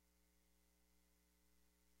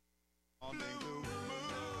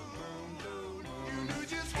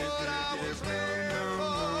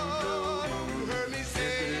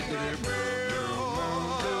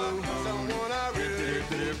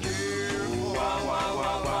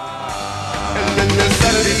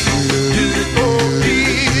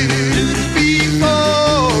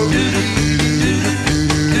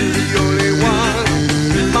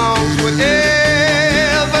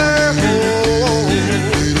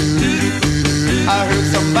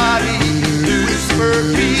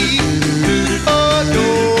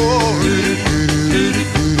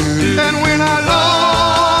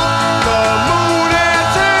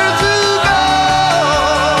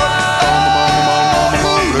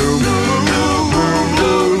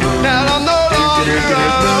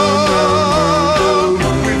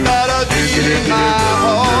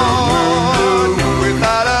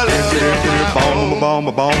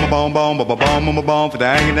For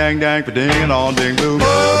dang dang dang for ding and all ding boom.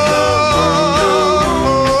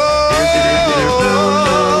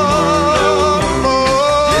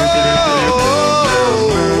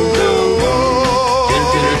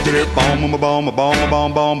 Bomb bomb bomb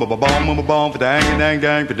bomb bomb bomb bomb bomb for dang dang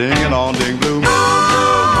dang for ding and all ding boom.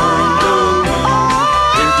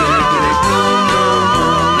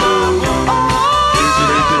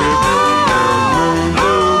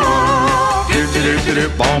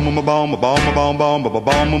 Bomb bomb bomb bomb bomb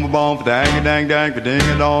bomb bomb bomb for dang dang dang for ding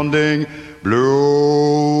and on ding.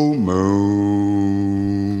 Blue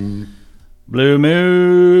moon. Blue moon.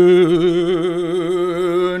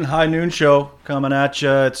 High noon show coming at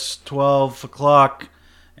you. It's 12 o'clock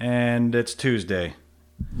and it's Tuesday.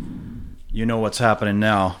 You know what's happening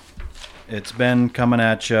now. It's been coming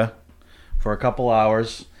at you for a couple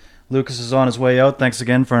hours. Lucas is on his way out. Thanks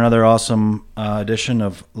again for another awesome edition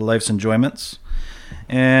of Life's Enjoyments.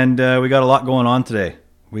 And we got a lot going on today.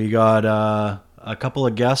 We got a couple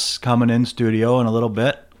of guests coming in studio in a little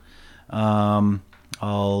bit. I'll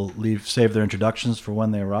save their introductions for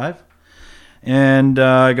when they arrive. And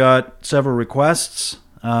I got several requests.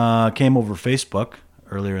 Came over Facebook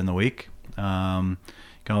earlier in the week. You can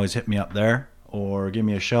always hit me up there or give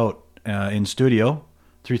me a shout in studio,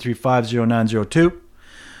 335-0902,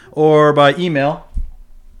 or by email,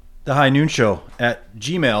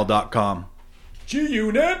 thehigh-noon-show@gmail.com.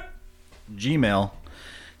 G-Unit?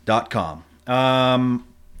 gmail.com.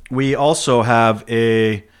 We also have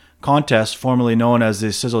a contest formerly known as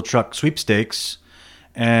the Sizzle Truck Sweepstakes,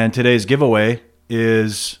 and today's giveaway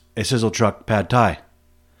is a Sizzle Truck Pad Thai.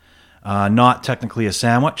 Not technically a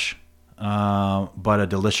sandwich, but a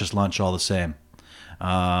delicious lunch all the same.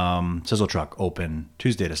 Sizzle Truck open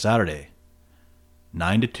Tuesday to Saturday,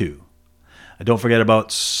 9 to 2. Don't forget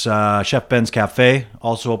about Chef Ben's Cafe,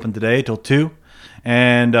 also open today till 2.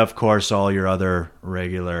 And, of course, all your other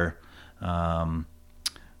regular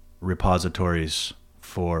repositories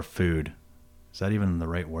for food. Is that even the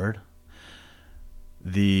right word?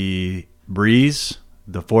 The Breeze,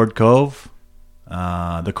 the Ford Cove,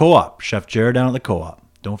 the Co-op. Chef Jared down at the Co-op.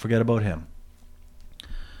 Don't forget about him.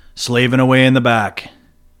 Slaving away in the back.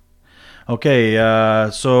 Okay,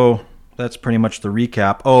 so that's pretty much the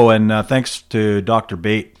recap. Oh, and thanks to Dr.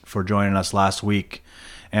 Bate for joining us last week,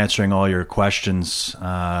 answering all your questions,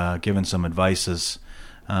 giving some advices.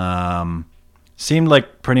 Seemed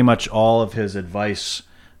like pretty much all of his advice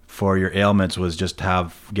for your ailments was just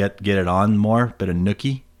get it on more, bit of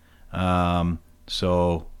nookie.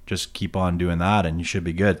 So just keep on doing that and you should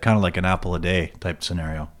be good. Kind of like an apple a day type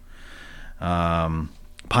scenario.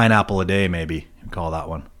 Pineapple a day, maybe you call that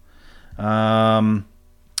one.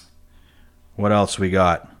 What else we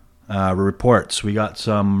got? Reports. We got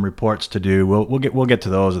some reports to do. We'll get to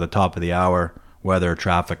those at the top of the hour. Weather,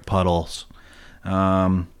 traffic, puddles,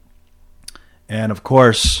 and of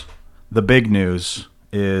course, the big news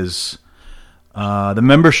is the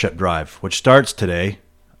membership drive, which starts today.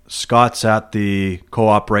 Scott's at the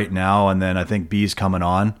Co-op right now, and then I think B's coming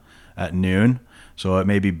on at noon. So it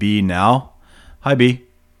may be B now. Hi, B.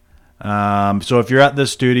 So if you're at the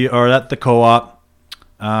studio or at the Co-op,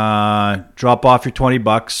 drop off your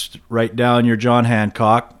 $20, write down your John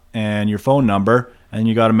Hancock and your phone number, and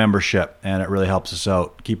you got a membership, and it really helps us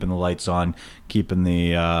out, keeping the lights on, keeping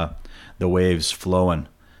the waves flowing.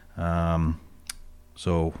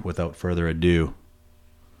 So without further ado,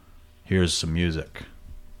 here's some music.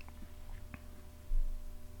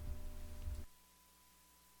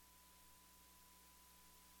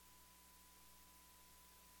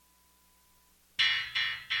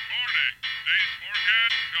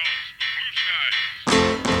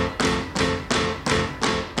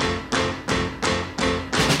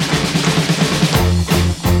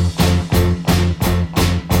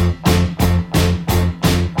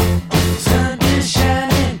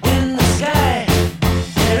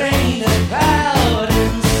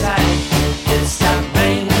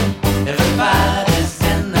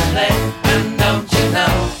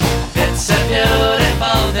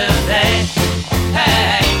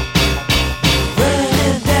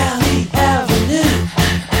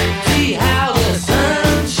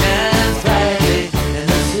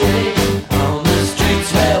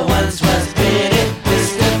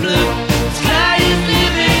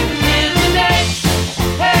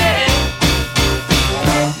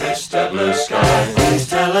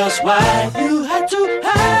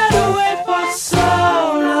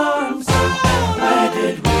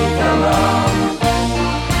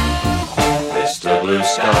 blue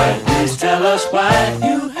sky. Please tell us why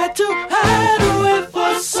you had to hide away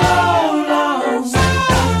for so long.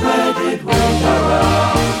 Where did we go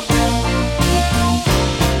wrong?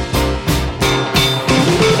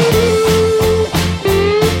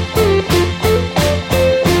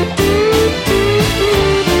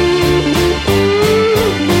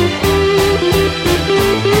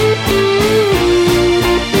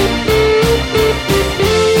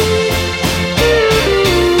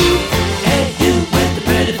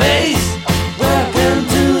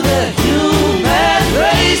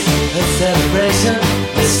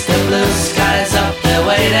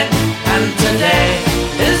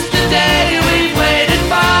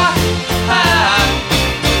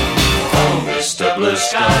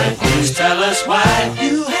 Sky, please tell us why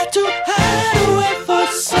you had to hide away for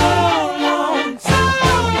so long.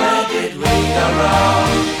 Where did we go wrong?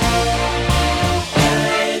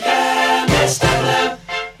 Hey there, Mr. Blue,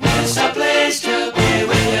 it's a place to be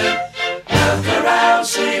with you. Look around,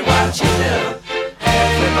 see what you do.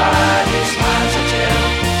 Everybody smiles at you.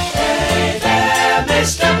 Hey there,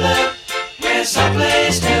 Mr. Blue, it's a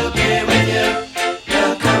place to be with you.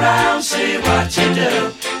 Look around, see what you do.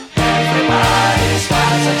 Everybody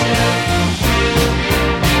smiles at you.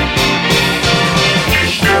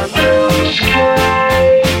 Mr. Blue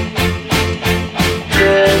Sky,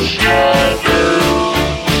 Mr. Blue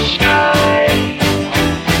Sky,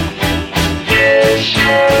 Mr.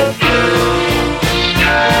 Blue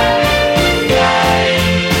Sky.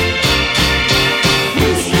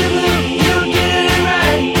 Mr. Blue, you did it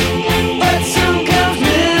right, but soon comes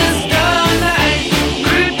Mr. Night,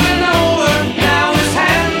 creeping over. Now his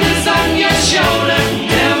hand is on your shoulder.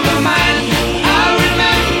 Never mind, I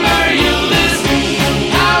remember you this way.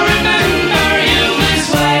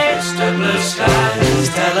 Mr. Blue Sky, please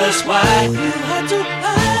tell us why you had to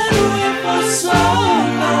hide away for so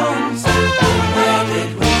long. Where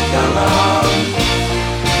did we go wrong?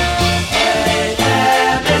 Hey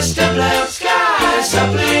there, Mr. Blue Sky, so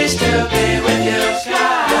pleased to be with you.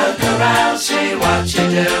 Look around, see what you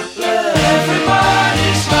do. Everybody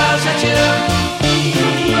smiles at you.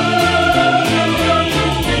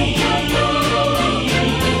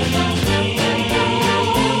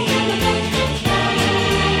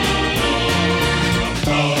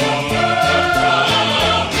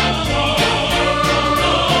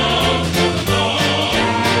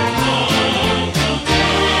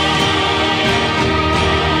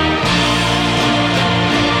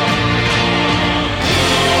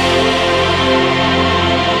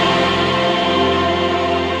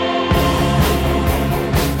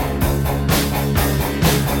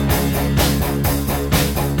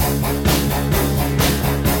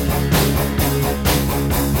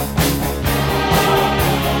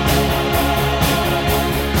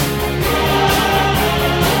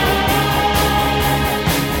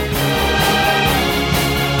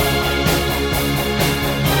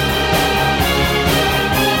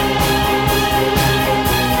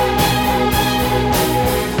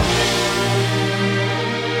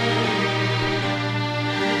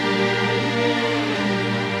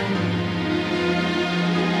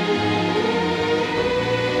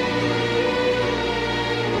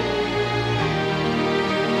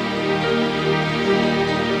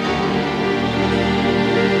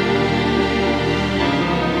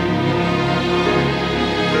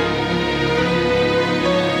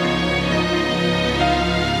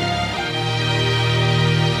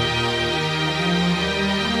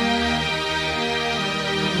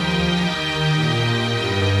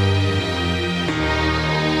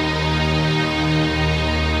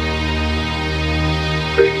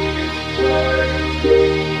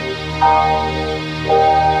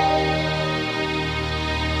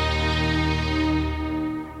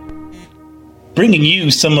 Bringing you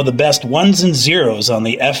some of the best ones and zeros on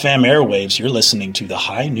the FM airwaves, you're listening to The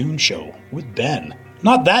High Noon Show with Ben.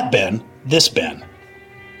 Not that Ben, this Ben.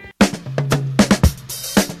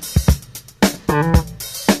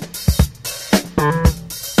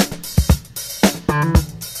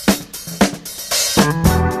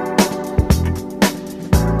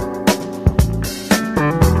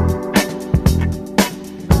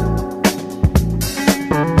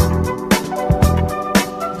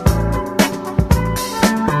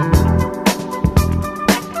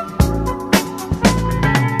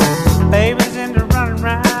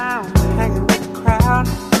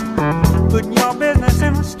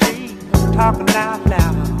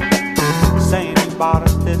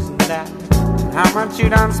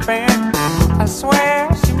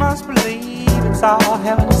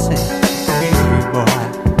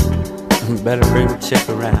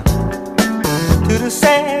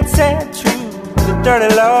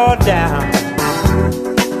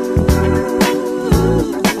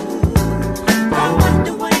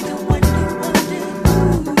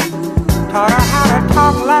 taught her how to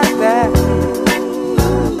talk like that.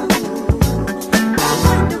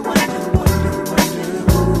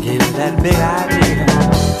 Gave her that big idea.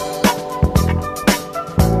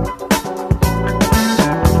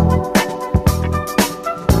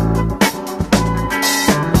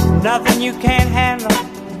 Nothing you can't handle,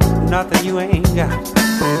 nothing you ain't got.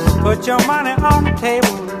 Put your money on the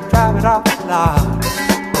table, drive it off the lot.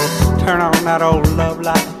 Turn on that old love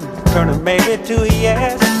light, turn it maybe to a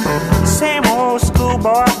yes. Same old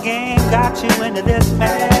schoolboy game got you into this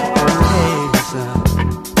mess. Hey son,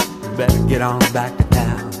 you better get on back to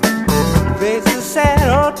town. Face the sad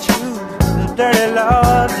old truth, the dirty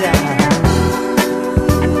Lord down.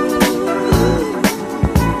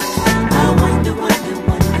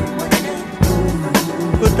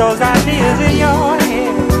 Put those ideas in your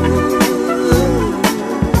head.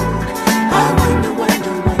 I wonder,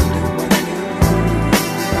 wonder, wonder, wonder.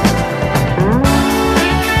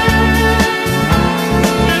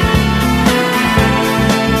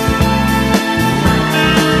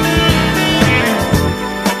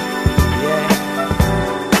 Yeah.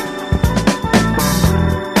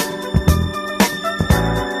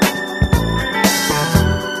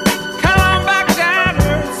 Come on back down to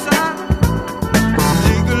earth, son.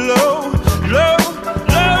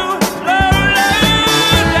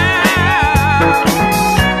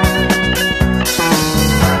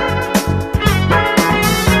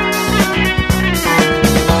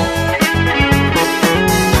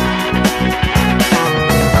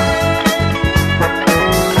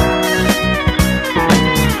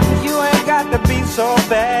 So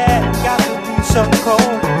bad, got to be so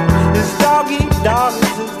cold. This dog eat dog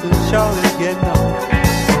existence surely getting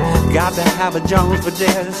old. Got to have a Jones for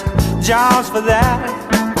this, Jones for that.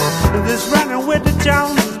 This running with the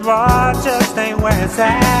Joneses, boy, just ain't where it's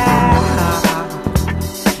at.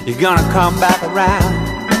 You're gonna come back around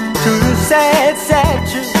to the sad, sad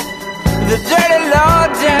truth, the dirty low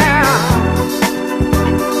down.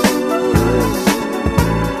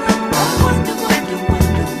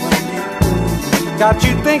 Got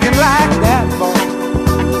you thinking like that, boy.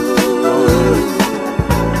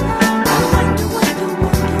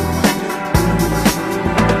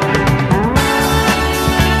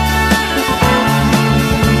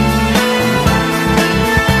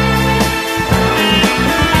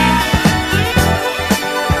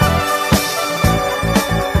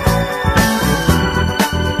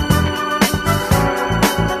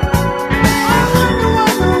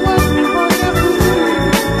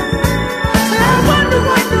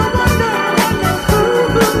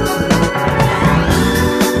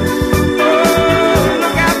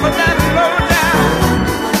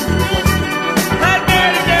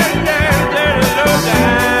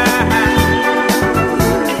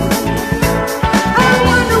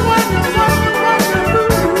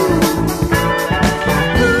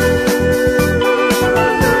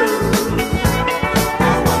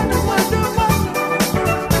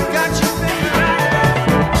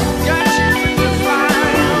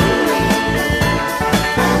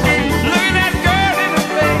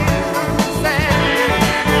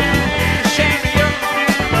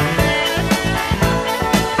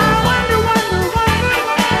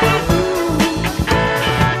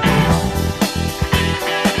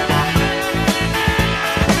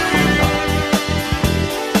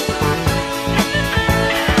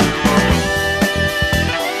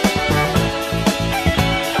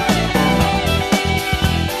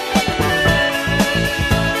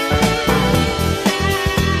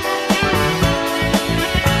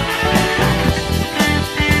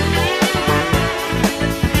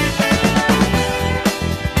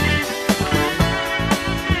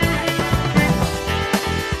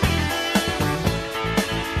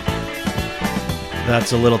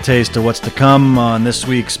 That's a little taste of what's to come on this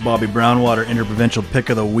week's Bobby Brownwater Interprovincial Pick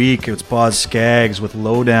of the Week. It's Boz Skaggs with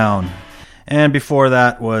Lowdown. And before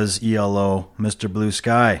that was ELO, Mr. Blue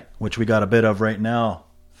Sky, which we got a bit of right now.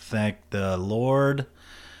 Thank the Lord.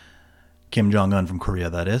 Kim Jong-un from Korea,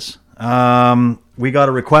 that is. We got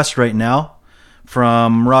a request right now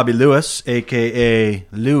from Robbie Lewis, a.k.a.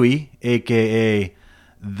 Louie, a.k.a.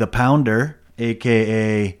 The Pounder,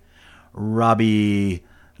 a.k.a. Robbie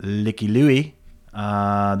Licky Louie.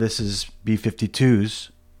 This is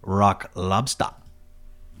B-52's Rock Lobster.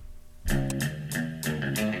 We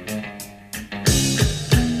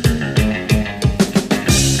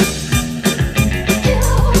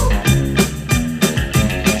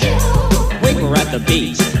were at the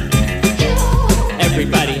beach.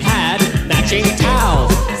 Everybody had matching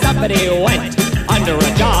towels. Somebody went under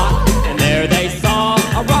a dock, and there they saw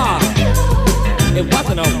a rock. It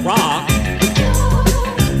wasn't a rock,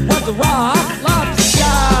 it was a rock lobster.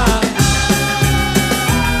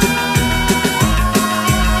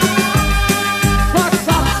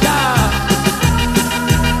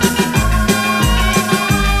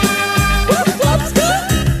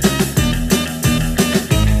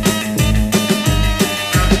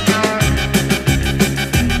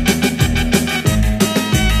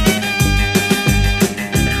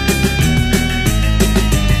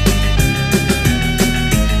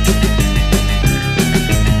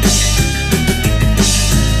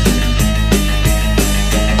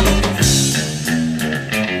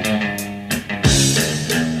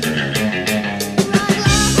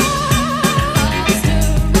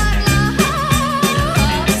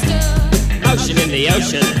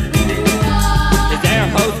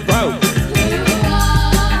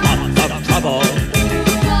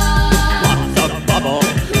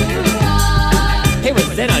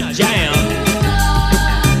 in a jam.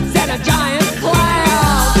 Set a giant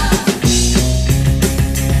cloud.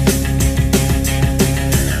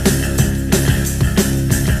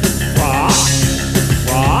 Rock,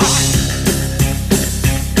 rock.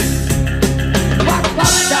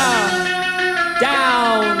 Blockbuster.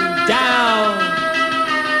 Down, down.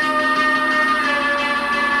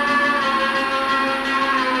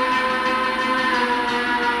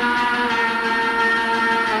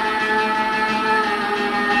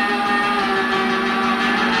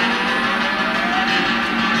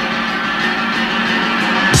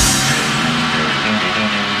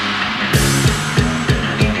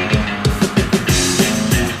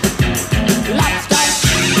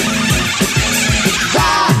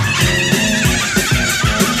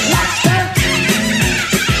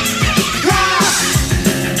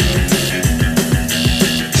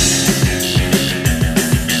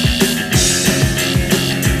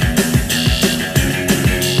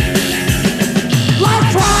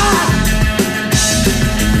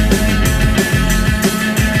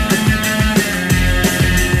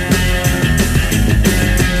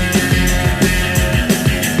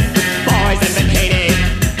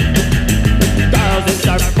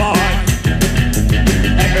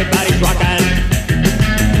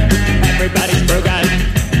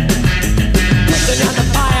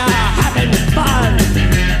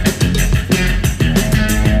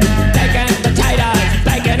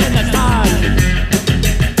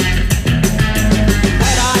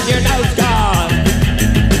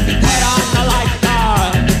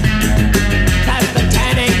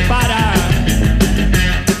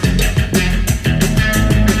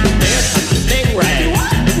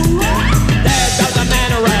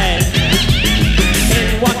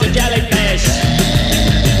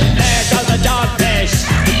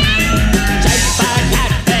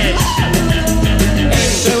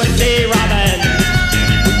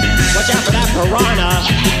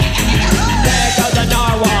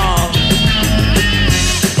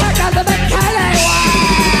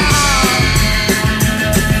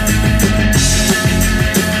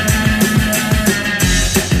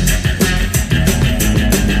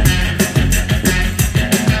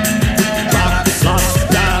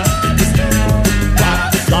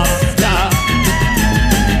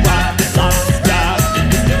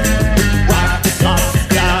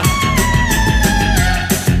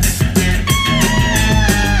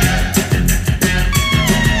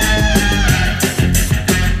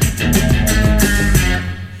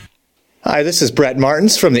 Hi, this is Brett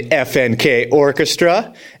Martins from the FNK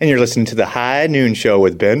Orchestra, and you're listening to the High Noon Show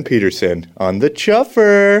with Ben Peterson on the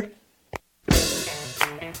Chuffer.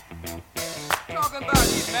 Talking about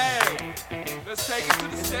you, man. Let's take it to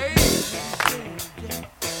the stage.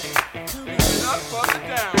 Get up for the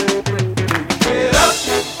down. Get up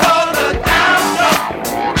for the down.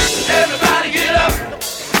 Everybody get up.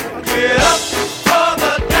 Get up for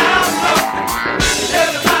the down.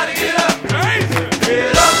 Everybody get up.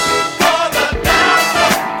 Get up.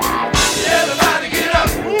 Everybody get up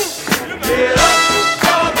for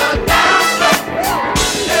the down.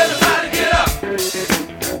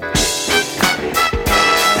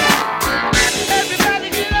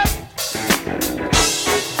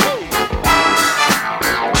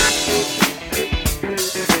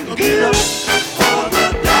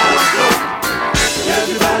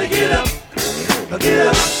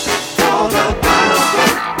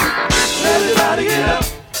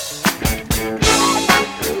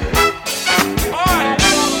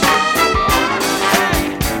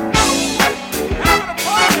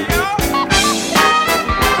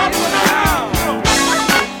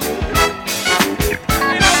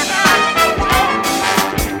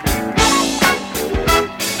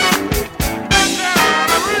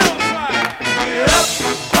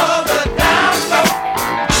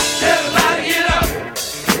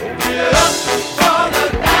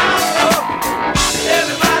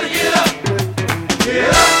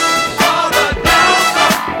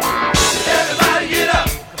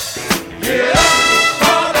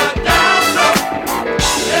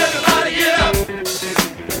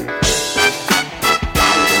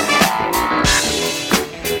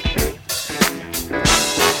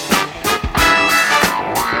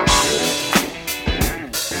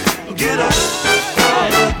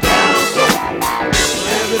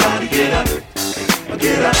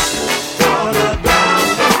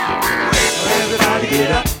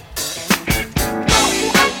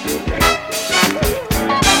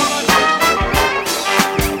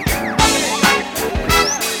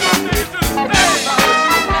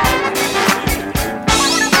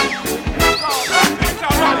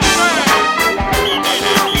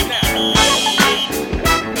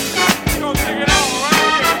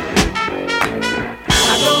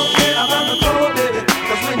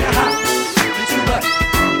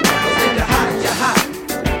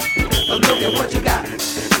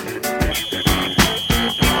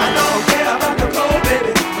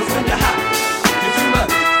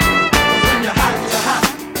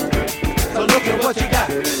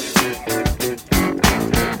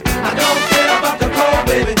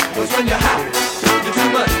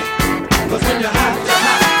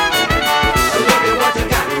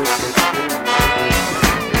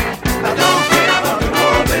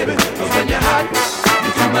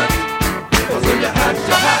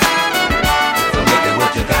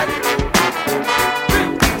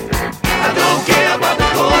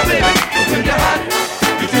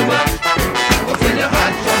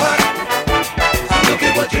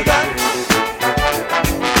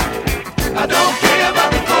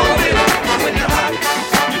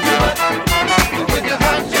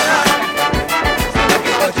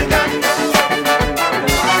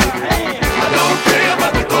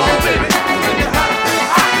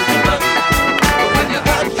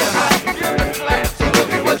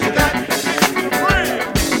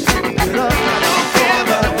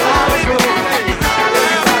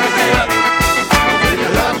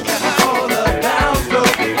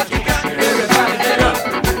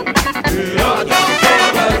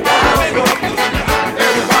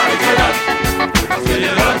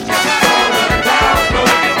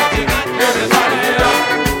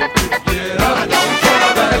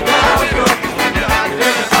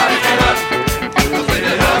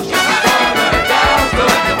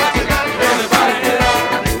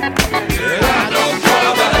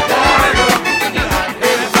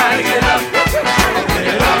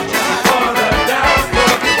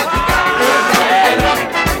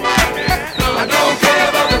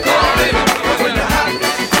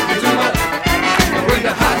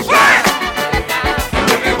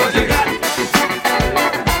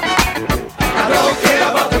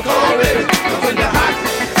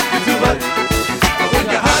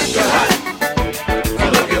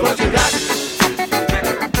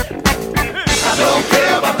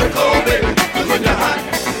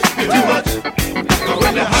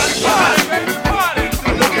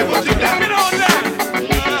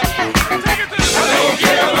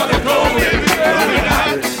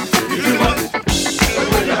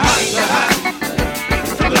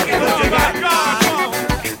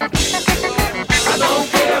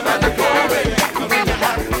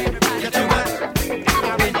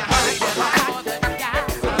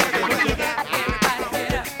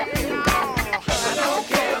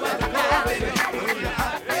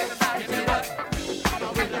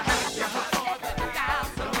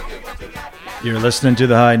 You're listening to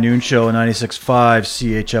the High Noon Show, 96.5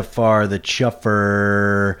 CHFR, the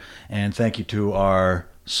Chuffer. And thank you to our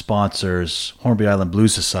sponsors, Hornby Island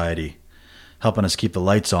Blues Society, helping us keep the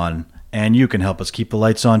lights on. And you can help us keep the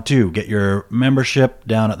lights on too. Get your membership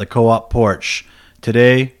down at the Co-op Porch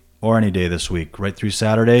today or any day this week, right through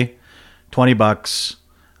Saturday. $20,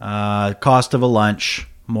 cost of a lunch,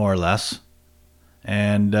 more or less.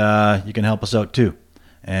 And you can help us out too.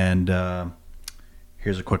 And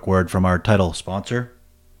here's a quick word from our title sponsor.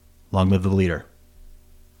 Long live the leader.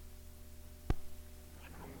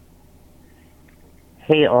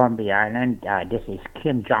 Hey, Hornby Island, this is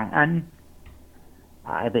Kim Jong-un.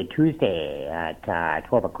 Every Tuesday at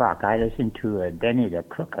 12 o'clock, I listen to Benny the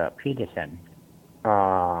Crooker Peterson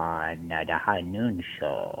on the High Noon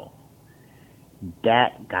Show.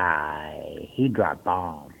 That guy, he dropped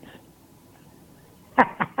bombs.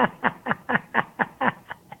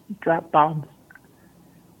 Drop bombs.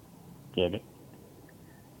 Get it?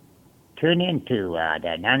 Tune in to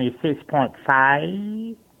the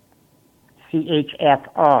 96.5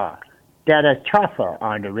 CHFR. That is tougher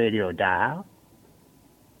on the radio dial.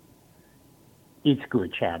 It's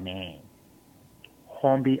good, man.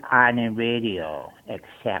 Hornby Island Radio,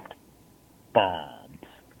 except bombs.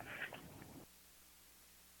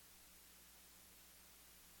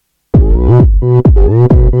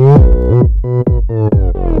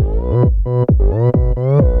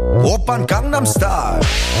 오빤 강남스타일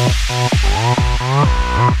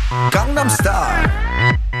강남스타일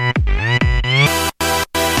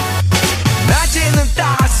낮에는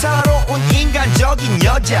따사로운 인간적인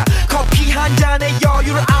여자 커피 한 잔에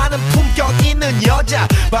여유를 아는 품격 있는 여자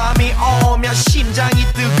밤이 오면 심장이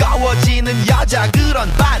뜨거워지는 여자 그런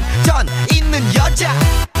반전 있는 여자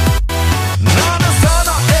너는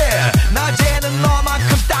선호해 낮에는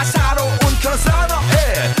너만큼 따사로운 그런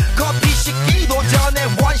선호해 커피 식기도 전에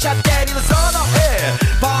원샷 때리는 선호해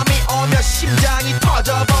밤이 오면 심장이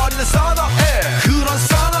터져버리는 선호해 그런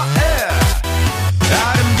선호해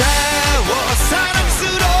아름다워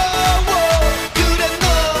사랑스러워 그래 너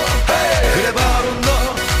그래 바로 너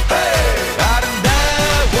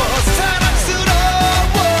아름다워 사랑스러워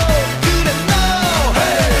그래 너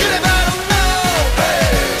그래 바로 너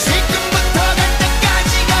지금부터 갈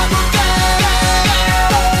때까지 가볼까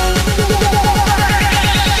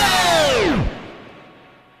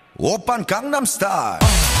오빤 강남스타일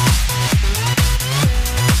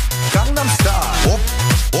강남스타일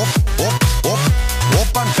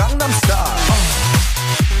오빤 강남스타일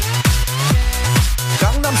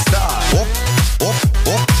강남스타일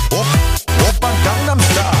오빤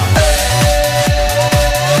강남스타일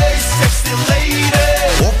에이 섹시 레이디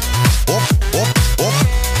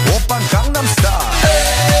오빤 강남스타일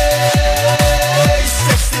에이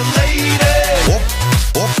섹시 레이디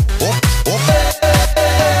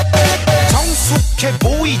정숙해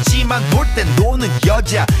보이지만 놀 땐 노는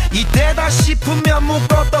여자 이때다 싶으면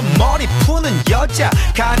묶었던 머리 푸는 여자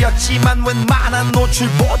가렸지만 웬만한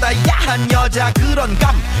노출보다 야한 여자 그런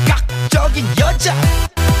감각적인 여자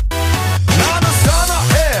나는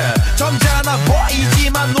선호해 점잖아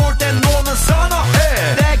보이지만 놀 땐 노는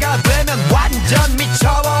선호해 내가 되면 완전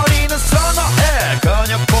미쳐버리는 선호해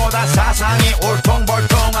근육보다 사상이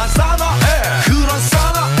울퉁불퉁한 선호해 그런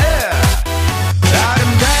선호해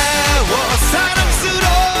아름다워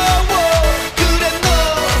사랑스러워 그래 너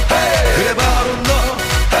그래 바로 너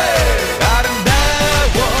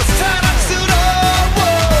아름다워 사랑스러워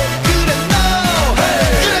그래 너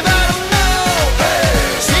그래 바로 너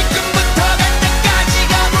지금부터 갈 때까지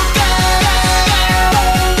가볼까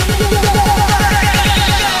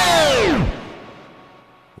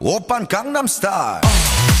오빤 강남스타일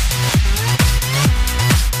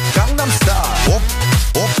강남스타일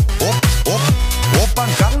오빤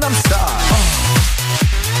강남스타일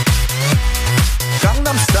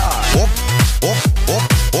강남스타일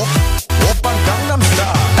오빤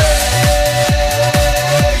강남스타일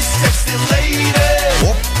에이 섹시 레이디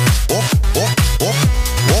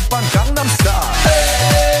오빤 강남스타일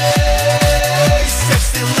에이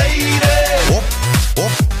섹시 레이디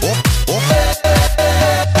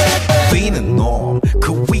뛰는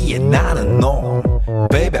놈그 위에 나는 놈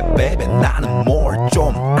베이베 베이베 나는 뭘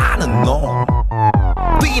좀 아는 놈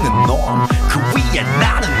뛰는 놈 그 위에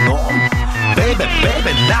나는 놈 베이베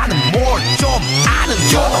베이베 나는 뭘 좀 아는 놈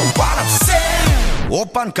You know what I'm saying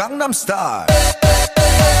오빤 강남스타일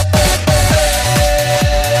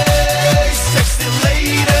Hey sexy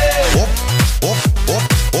lady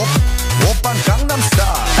오빤 강남스타일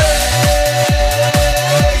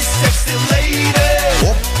Hey sexy lady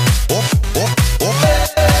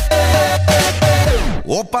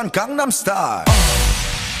오빤 강남스타일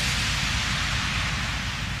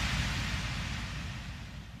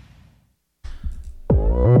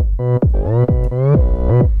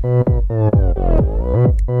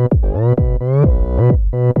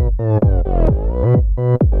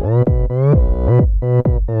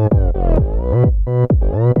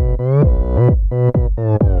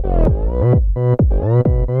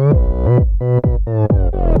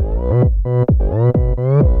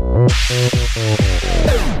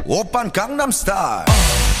on Gangnam Style.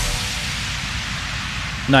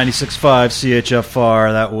 96.5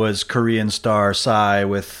 CHFR. That was Korean star Psy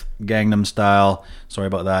with Gangnam Style. Sorry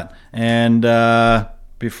about that. And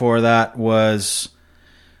before that was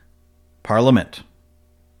Parliament,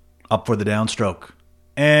 Up for the Downstroke.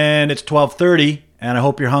 And it's 12:30, and I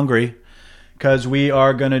hope you're hungry, because we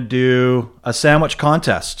are going to do a sandwich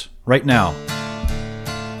contest right now.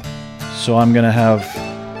 So I'm going to have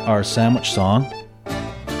our sandwich song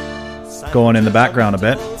going in the background a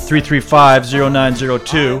bit.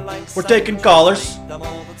 335-0902. We're taking callers.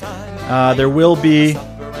 There will be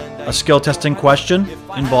a skill testing question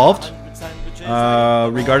involved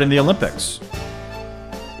regarding the Olympics.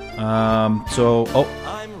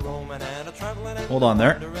 Hold on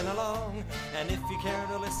there.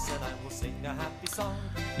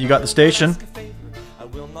 You got the station.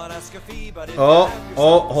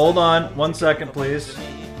 Hold on 1 second, please.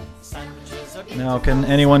 Now, can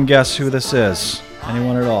anyone guess who this is?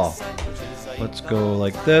 Anyone at all? Let's go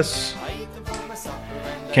like this.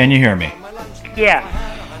 Can you hear me? Yeah.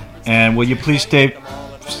 And will you please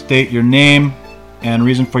state your name and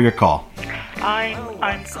reason for your call?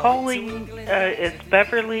 I'm calling. It's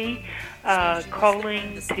Beverley.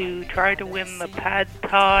 Calling to try to win the pad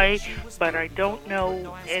thai, but I don't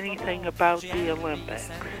know anything about the Olympics.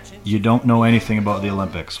 You don't know anything about the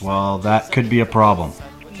Olympics. Well, that could be a problem.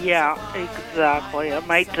 Yeah, exactly. I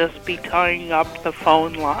might just be tying up the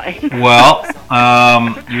phone line. Well,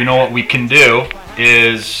 you know what we can do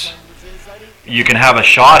is you can have a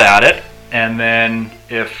shot at it, and then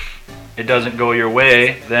if it doesn't go your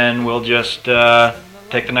way, then we'll just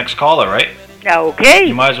take the next caller, right? Okay.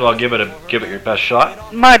 You might as well give it your best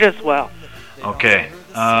shot. Might as well. Okay.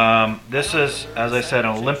 This is, as I said,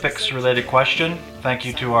 an Olympics-related question. Thank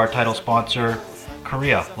you to our title sponsor,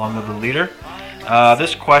 Korea. Long live the leader.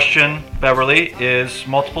 This question, Beverly, is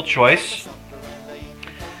multiple choice.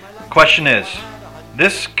 Question is,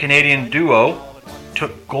 this Canadian duo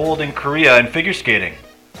took gold in Korea in figure skating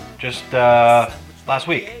just last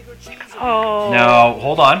week. Oh. Now,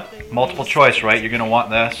 hold on. Multiple choice, right? You're going to want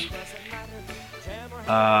this.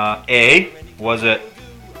 A, was it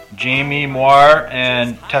Jamie Moir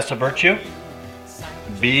and Tessa Virtue?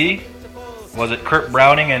 B, was it Kurt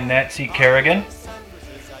Browning and Nancy Kerrigan?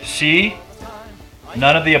 C,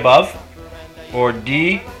 none of the above? Or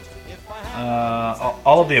D,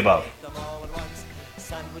 all of the above?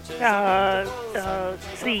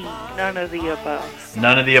 C, none of the above.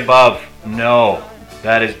 None of the above. No,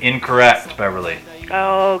 that is incorrect, Beverly.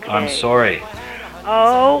 Okay. I'm sorry.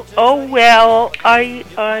 Oh well, I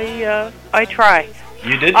try.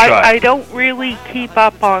 You did try. I don't really keep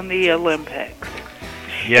up on the Olympics.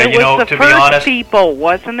 Yeah, it was the first people,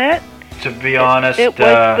 wasn't it? To be honest, it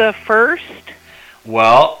was the first.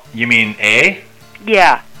 Well, you mean A?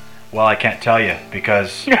 Yeah. Well, I can't tell you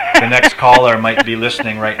because the next caller might be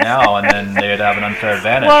listening right now, and then they'd have an unfair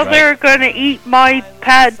advantage. Well, right? They're going to eat my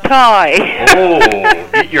pad thai. Oh,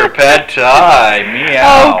 eat your pad thai.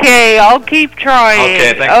 Meow. Okay, I'll keep trying.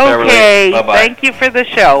 Okay, thanks, Beverly. Okay, bye-bye. Thank you for the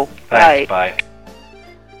show. Thanks, bye. Bye.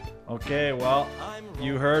 Okay, well,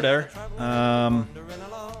 you heard her. I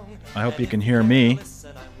hope you can hear me.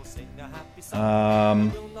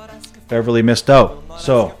 Beverly missed out.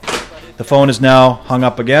 So, the phone is now hung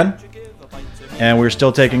up again, and we're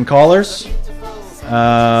still taking callers.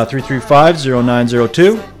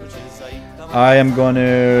 335-0902. I am going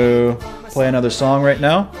to play another song right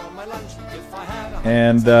now,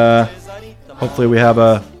 and hopefully we have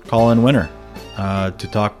a call-in winner to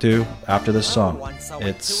talk to after this song.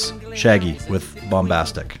 It's Shaggy with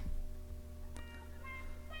Bombastic.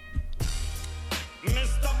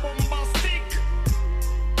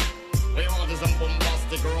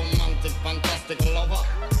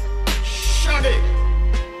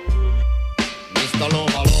 Mr.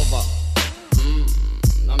 Lover, lover.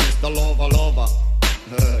 Now Mr. Lover, lover.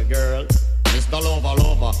 Girl. Mr. Lover,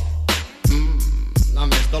 lover. Now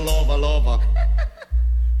Mr. Lover, lover.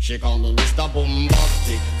 She call me Mr.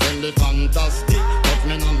 Bombastic. Tell me fantastic. Touch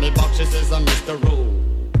me on me back, she says I'm Mr.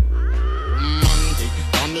 Romantic.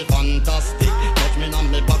 Call me fantastic. Touch me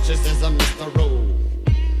on me back, she says I'm Mr.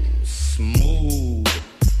 Smooth.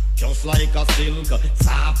 Just like a silk,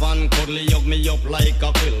 soft and cuddly, hug me up like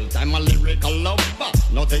a quilt. I'm a lyrical lover,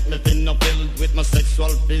 now take me thin or filled with my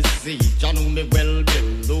sexual physique. You know me well,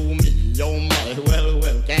 Bill, do me, oh my, well,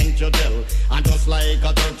 can't you tell? I'm just like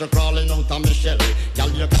a turtle crawling out of my shell.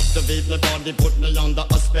 Girl, you captivate me body, put me under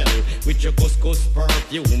a spell. With your couscous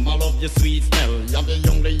perfume, I love your sweet smell. You're the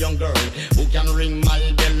only young girl who can ring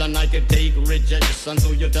my bell, and I can take rejection.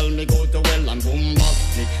 So you tell me go to well, I'm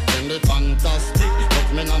bombastic, tell me fantastic.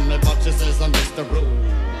 Put me on me back, she says I'm Mr.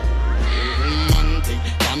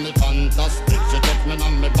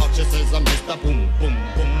 says I'm Mr. Boom, boom,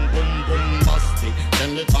 boom, boom, boom, bastic. Tell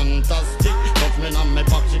me fantastic. Touch me on my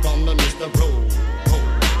back, she call me Mr.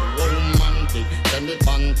 Romantic. Tell me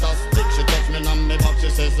fantastic. She touch me on my back, she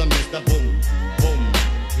says I'm Mr. Boom, boom.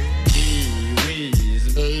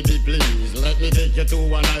 Baby, please, let me take you to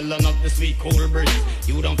an island of the sweet cool breeze.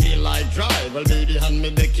 You don't feel like drive, well baby, hand me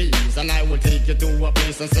the keys, and I will take you to a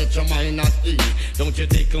place and set your mind at ease. Don't you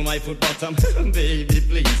tickle my foot bottom, baby,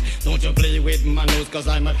 please. Don't you play with my nose, cause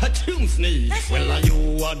I'm a hatchoon sneeze. Well,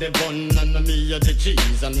 you are the bun and me are the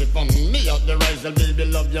cheese, and if I'm me out the rice, well baby,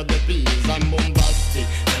 love you the peas. I'm bombastic,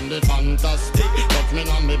 and the fantastic. Touch me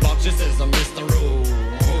on me box, she says I'm Mr.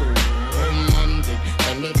 Romantic,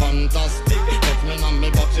 and the fantastic. Touch me on me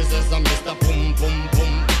box, she says I'm Mr. Boom, boom,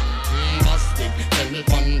 boom. Bastic, tell me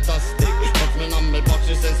fantastic. Touch me on me box,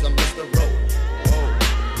 she says I'm Mr.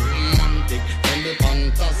 Romantic, tell me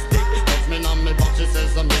fantastic. Touch me on me box, she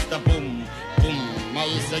says I'm Mr. Boom, boom. I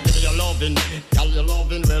say give me your loving, tell you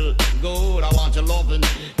loving well, good. I want your loving,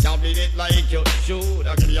 can't beat it like you should.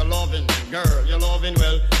 I give you your loving, girl, your loving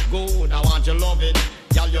well, good. I want your loving,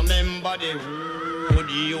 tell you remember the would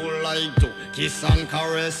you like to kiss and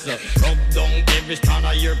caress, rub down every strand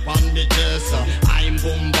of your bandages. I'm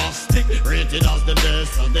bombastic, rated as the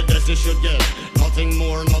best you should get, nothing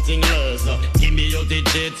more, nothing less. Give me your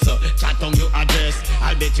digits, chat on your address,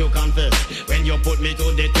 I'll bet you confess, when you put me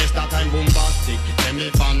to the test that I'm bombastic. Tell me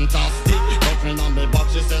fantastic, touch me on the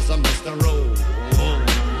box, she says I'm Mr.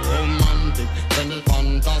 Romantic. Tell me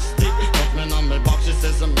fantastic, touch me on the box, she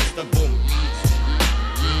says I'm Mr. Boom.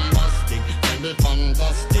 Me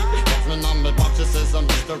fantastic, touch me on me box, she says I'm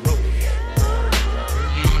Mr.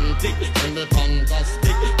 Romantic. Tell me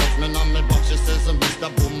fantastic, touch me on me box, she says I'm Mr.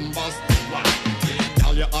 Bombastic.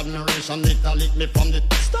 Girl, your admiration, it lit me from the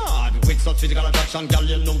start. With such physical attraction, girl,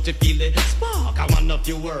 you know to feel the spark. I want a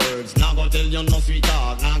few words, now go tell you no sweet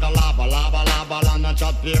talk. Now go laba, and a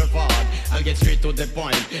chat pure fart. I'll get straight to the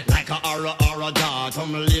point, like a aura dart.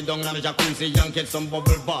 Come lay down on the jacuzzi and get some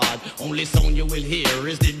bubble bath. Only sound you will hear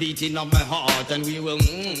is the beating of my heart. And we will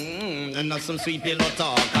and have some sweet pillow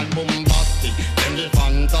talk. And bombastic, then the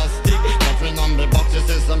fantastic. Nothing on the box, it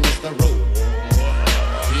says I'm Mr.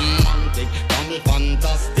 Romantic. Call me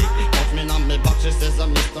fantastic, touch me on me box, she says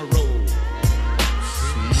I'm Mr.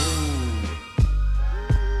 Smooth.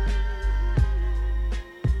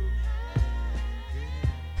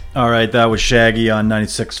 All right, that was Shaggy on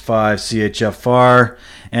 96.5 CHFR,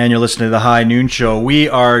 and you're listening to the High Noon Show. We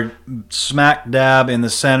are smack dab in the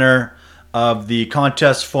center of the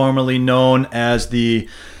contest formerly known as the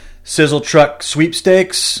Sizzle Truck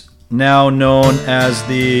Sweepstakes, now known as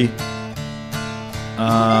the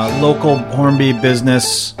local Hornby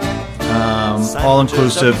business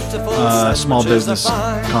all-inclusive small business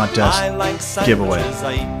contest giveaway.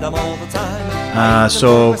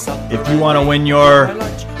 So if you want to win your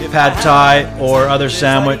pad thai or other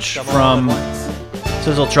sandwich from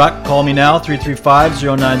Sizzle Truck, call me now,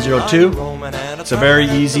 335-0902. It's a very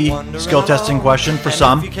easy skill testing question for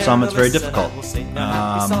some it's very difficult.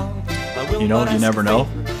 You never know.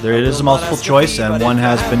 There it is a multiple choice, and one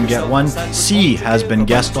C has been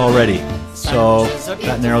guessed already, so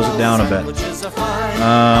that narrows it down a bit. So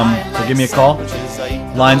give me a call.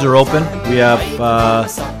 Lines are open. We have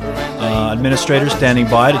administrators standing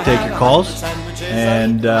by to take your calls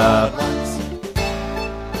and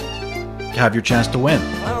have your chance to win.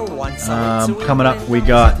 Coming up, we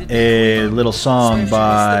got a little song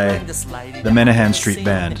by the Menahan Street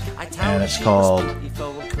Band, and it's called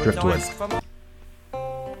Driftwood.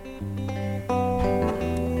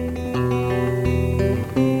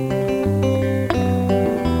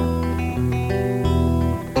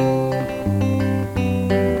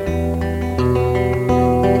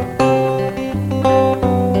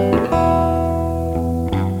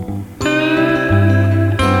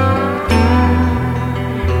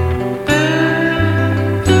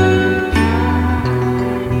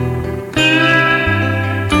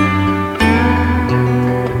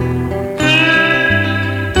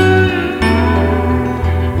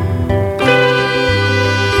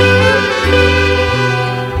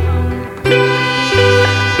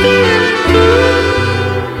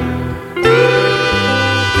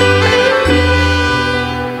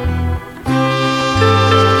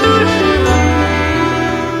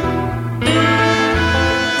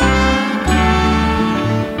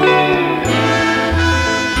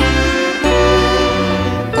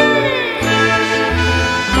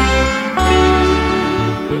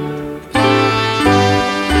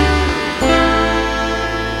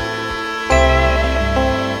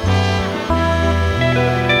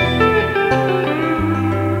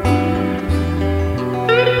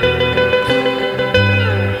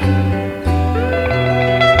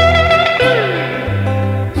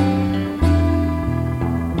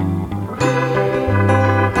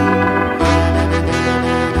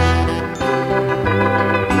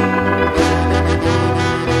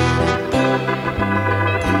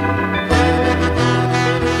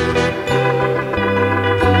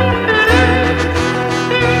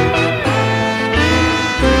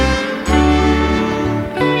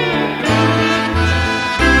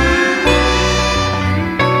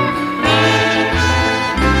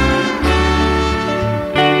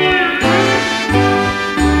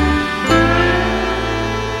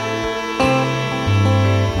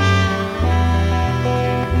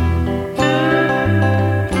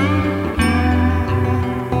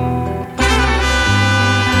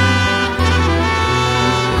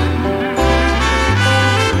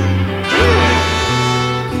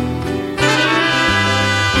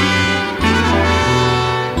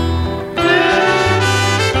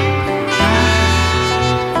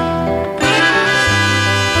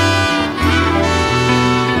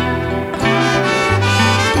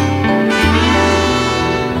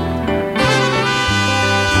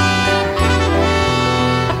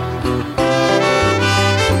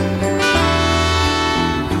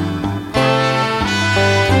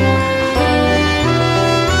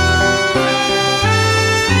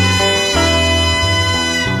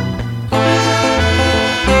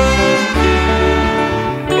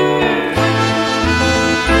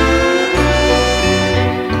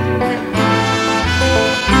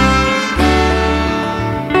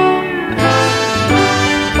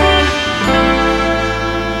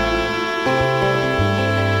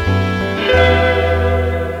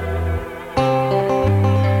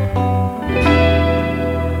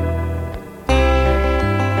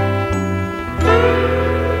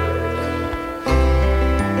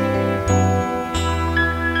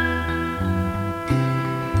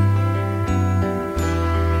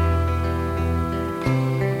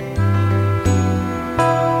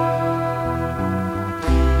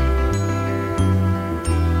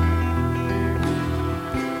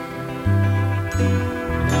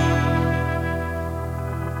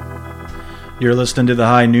 You're listening to the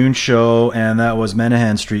High Noon Show, and that was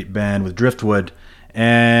Menahan Street Band with Driftwood.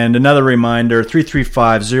 And another reminder,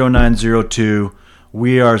 335-0902.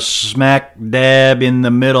 We are smack dab in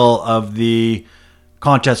the middle of the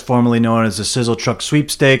contest formerly known as the Sizzle Truck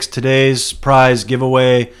Sweepstakes. Today's prize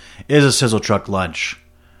giveaway is a Sizzle Truck lunch.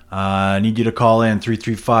 I need you to call in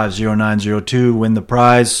 335-0902, win the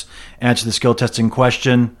prize, answer the skill testing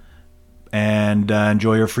question, and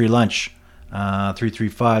enjoy your free lunch.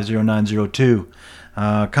 335-0902.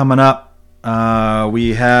 Coming up,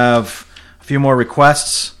 we have a few more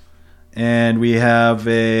requests, and we have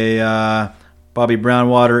a Bobby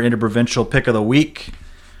Brownwater Interprovincial Pick of the Week,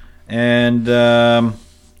 and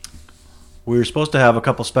we were supposed to have a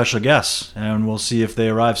couple special guests, and we'll see if they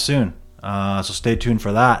arrive soon. So stay tuned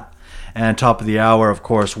for that. And top of the hour, of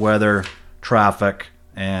course, weather, traffic,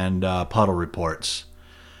 and puddle reports.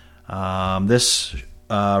 This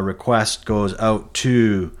request goes out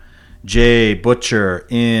to Jay Butcher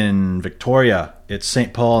in Victoria. It's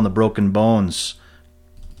St. Paul and the Broken Bones.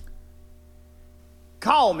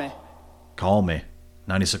 Call me. Call me.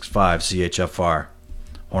 96.5 CHFR.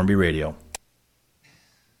 Hornby Radio.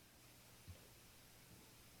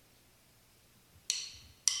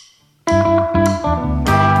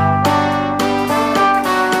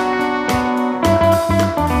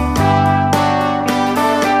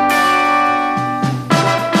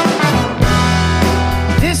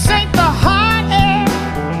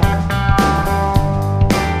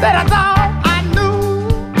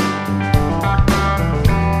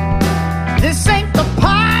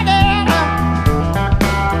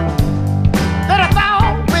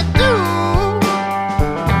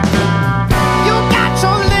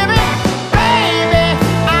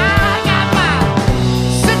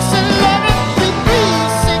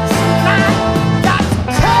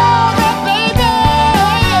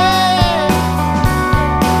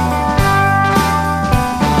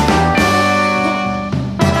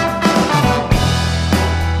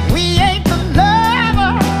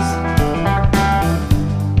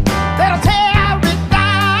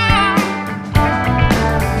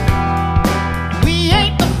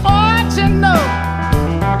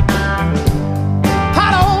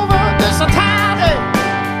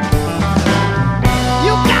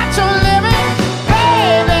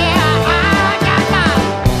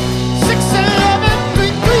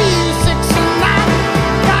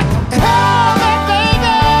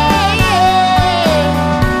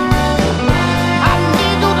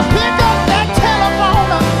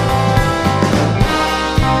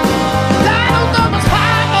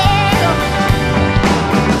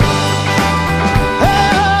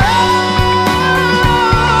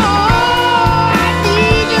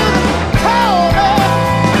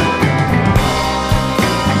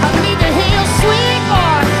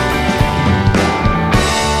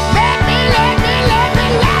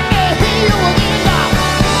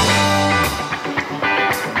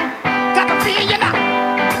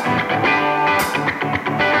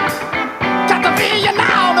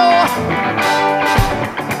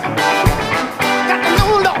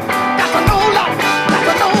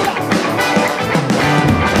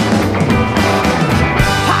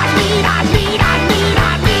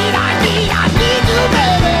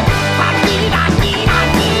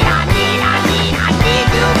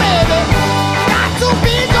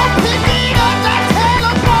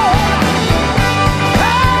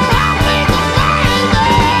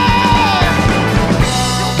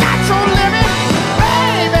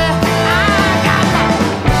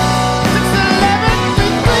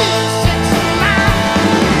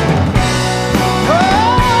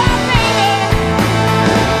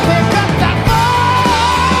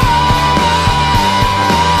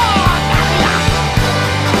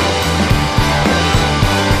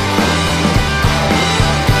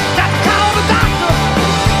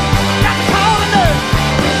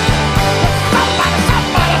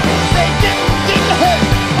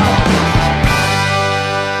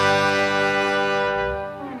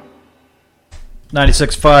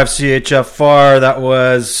 .96.5 CHFR. That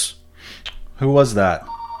was... Who was that?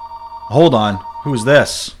 Hold on. Who's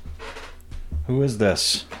this? Who is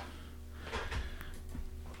this?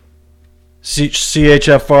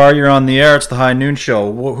 CHFR, you're on the air. It's the High Noon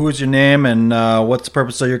Show. Who's your name and what's the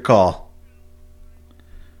purpose of your call?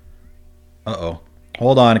 Uh-oh.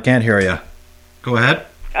 Hold on. I can't hear you. Go ahead.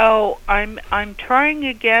 Oh, I'm trying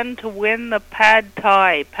again to win the pad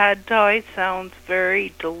thai. Pad thai sounds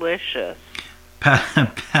very delicious.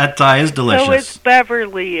 Pad thai is delicious. So it's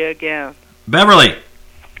Beverley again. Beverley.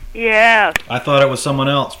 Yes. I thought it was someone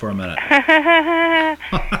else for a minute.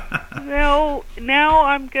 No, now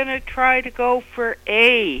I'm going to try to go for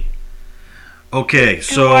A. Okay, Do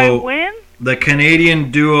so... I win? The Canadian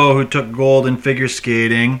duo who took gold in figure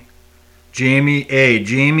skating,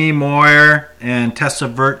 Jamie Moyer and Tessa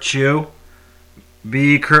Virtue.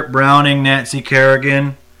 B, Kurt Browning, Nancy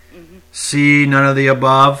Kerrigan. C, none of the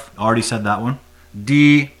above. Already said that one.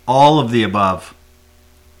 D, all of the above.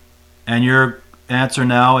 And your answer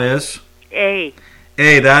now is? A.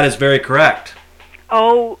 A, that is very correct.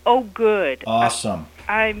 Oh, good. Awesome.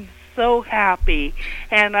 I'm so happy,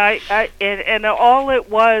 and and all it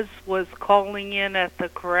was calling in at the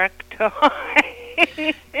correct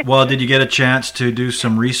time. Well, did you get a chance to do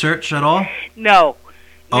some research at all? No.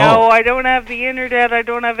 Oh. No, I don't have the internet. I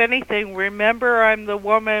don't have anything. Remember, I'm the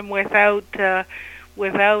woman without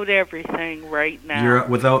everything right now.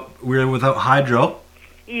 We're without hydro.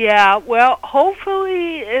 Yeah, well,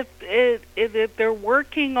 hopefully if they're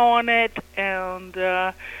working on it, and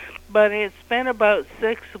but it's been about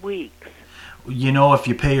 6 weeks. You know, if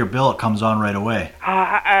you pay your bill, it comes on right away.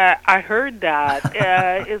 I heard that.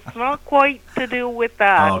 It's not quite to do with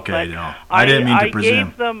that. Okay, no. I didn't mean to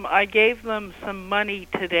presume. I gave them some money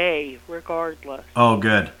today, regardless. Oh,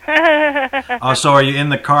 good. Oh, so are you in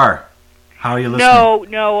the car? How are you listening?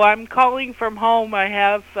 No, I'm calling from home. I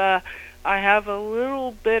have a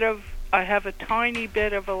tiny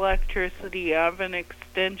bit of electricity. I have an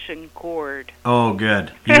extension cord. Oh,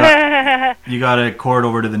 good. You got a cord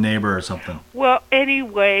over to the neighbor or something. Well,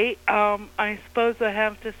 anyway, I suppose I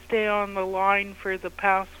have to stay on the line for the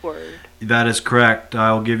password. That is correct.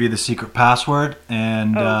 I'll give you the secret password.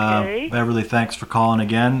 And okay. Beverly, thanks for calling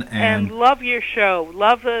again. And love your show.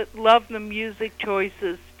 Love the music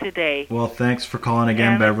choices today. Well, thanks for calling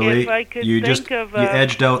again, and Beverly. If I could you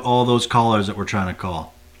edged out all those callers that were trying to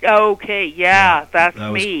call. Okay, yeah, that's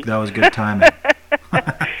me. That was good timing.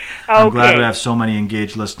 I'm glad we have so many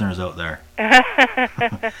engaged listeners out there.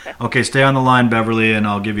 Okay, stay on the line, Beverly, and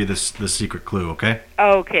I'll give you the secret clue, okay?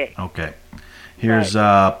 Okay. Okay. Here's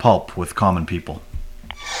Pulp with Common People.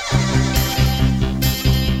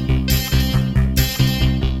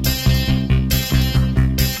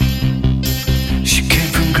 She came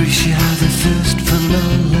from Greece, she had a thirst for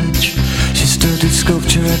knowledge. She studied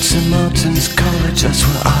sculpture at St. Martin's College. That's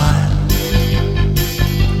where I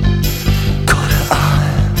caught her eye.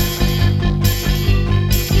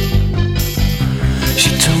 She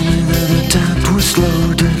told me that the tap was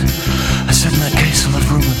loaded. I said, in that case I'll have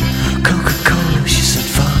rum and Coca-Cola. She said,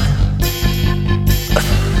 fine.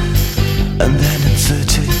 And then in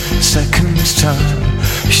 30 seconds time,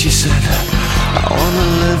 she said, I wanna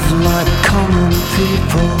live like common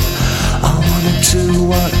people. I wanna do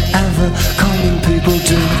whatever common people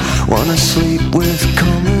do. Wanna sleep with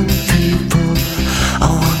common people. I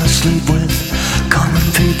wanna sleep with common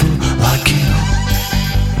people like you.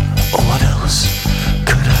 What else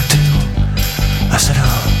could I do? I said,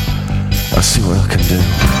 oh, I'll see what I can do.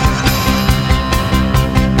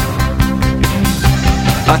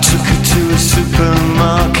 I took her to a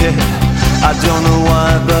supermarket. I don't know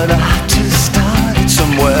why, but I had to start it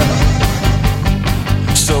somewhere.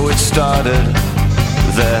 So it started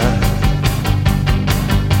there.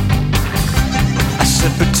 I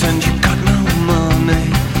said, pretend you got no money.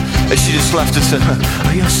 And she just laughed and said,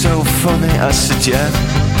 oh, you're so funny. I said, yeah.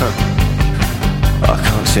 I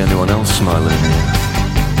can't see anyone else smiling here.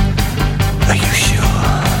 Are you sure?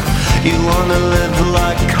 You wanna live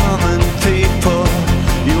like common people.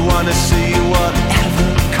 You wanna see whatever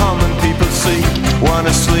common people see.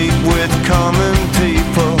 Wanna sleep with common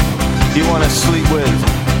people. You wanna sleep with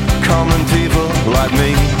common people like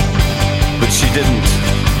me. But she didn't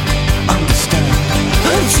understand.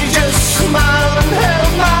 And she just smiled and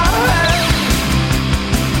held my hand.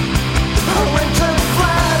 I went to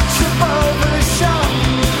flash above the shop.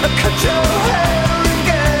 I cut your hair and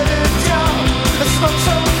get a job. I smoke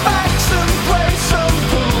some facts and play some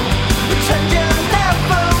pool. Pretend you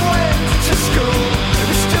never went to school.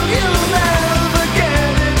 Still you'll never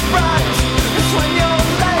get it right. It's when you're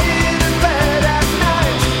laid in bed at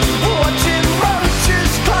night, watching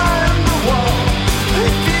roaches climb the wall.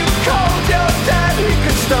 If you called your dad, he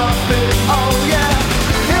could stop it. Oh yeah,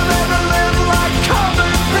 he'll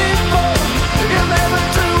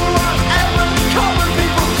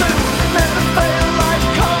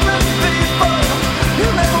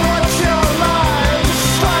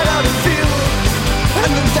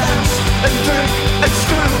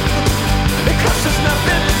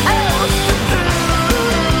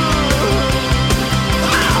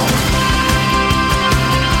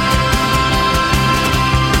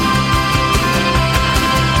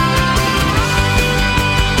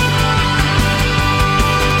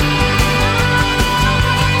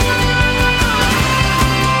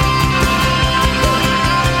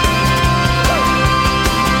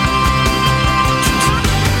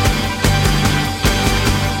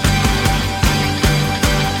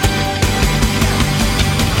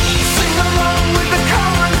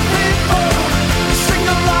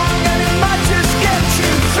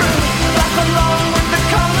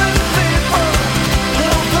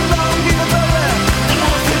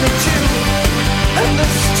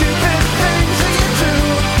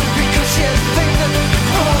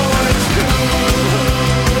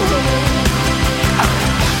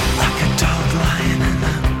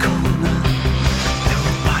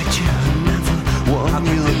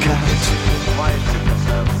cat.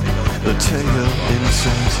 The tail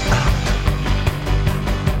inside out.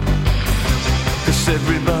 'Cause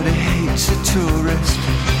everybody hates a tourist,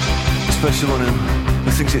 especially one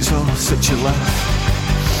who thinks it's all such a laugh.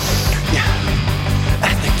 Yeah,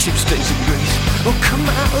 and the chip stains in grease will come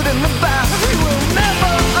out in the bath. You will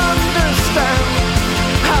never understand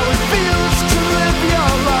how it feels to live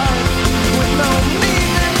your life with no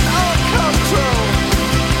meaning or control,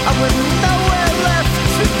 and with nowhere left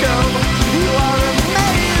to go. You are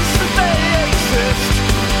amazed that they exist,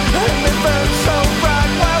 and they burn so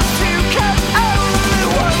bright whilst you can only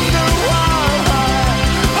wonder why.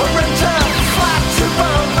 Or rent a flat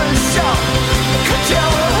above the shop, cut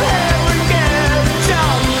your hair and get a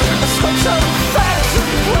job, smoke some fags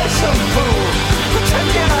and play some pool, pretend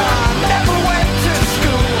you never went to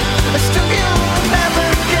school, and still you'll never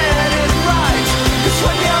get it right. 'Cause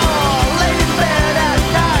when you're laid in bed at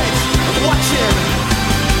night, watching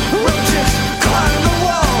roaches climb the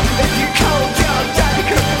wall, if you called your daddy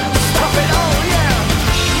could stop it all, yeah.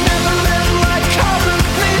 Never live like common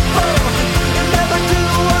people, never do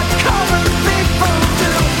what common people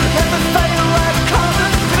do, never fail like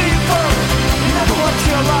common people, never watch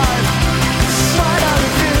your life slide out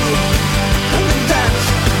of you, and then dance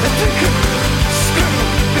and drink and scream,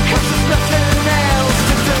 because there's nothing else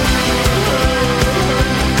to do.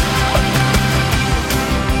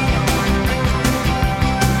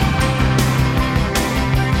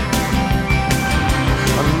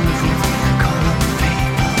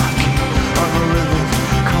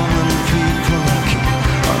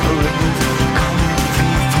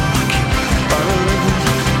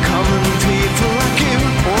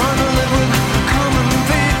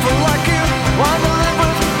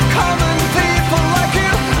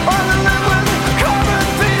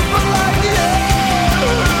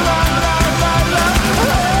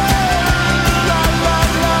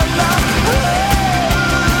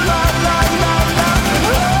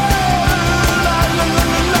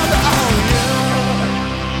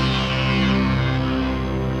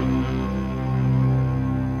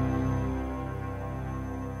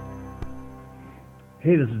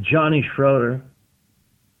 Hey, this is Johnny Schroeder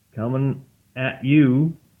coming at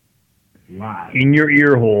you live in your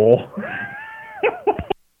ear hole.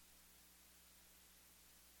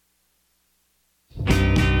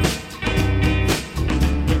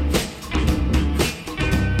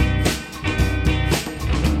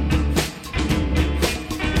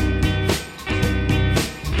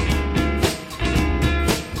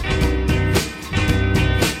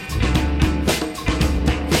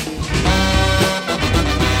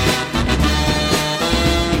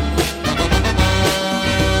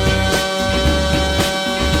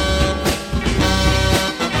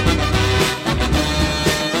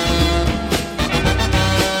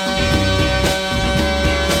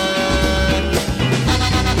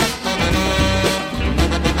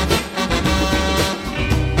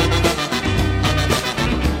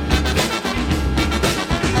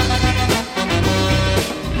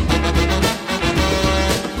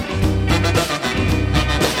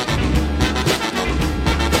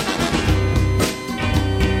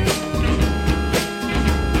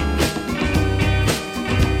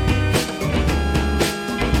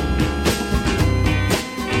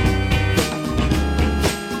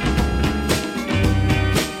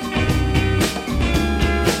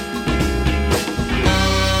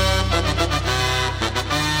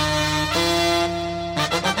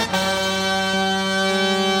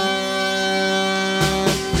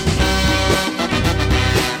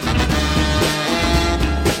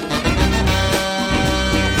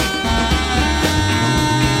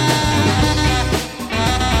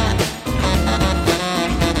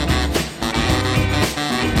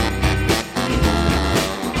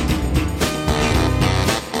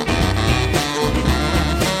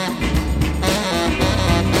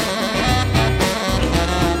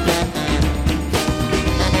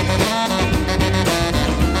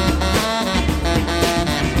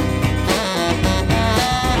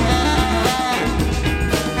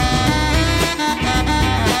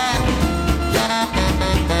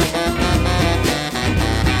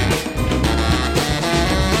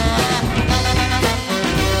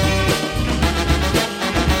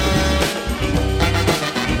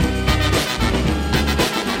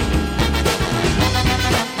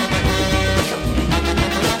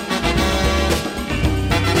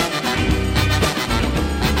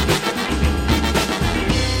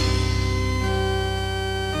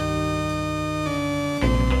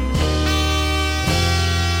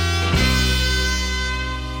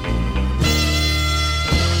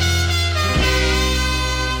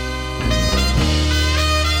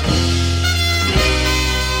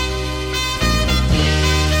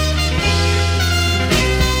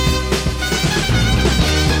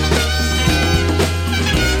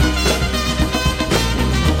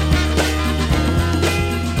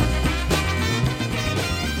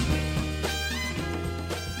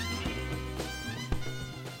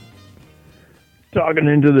 talking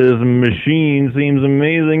into this machine seems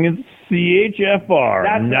amazing. It's CHFR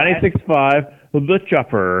 96.5, The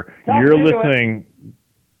Chopper. You're listening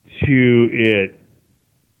to it.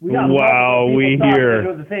 Wow, we hear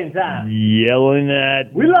at the same time. yelling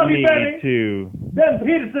at We love you, me baby. too. Ben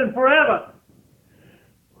Peterson forever.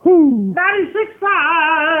 Whoo.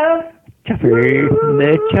 96.5. Chopper.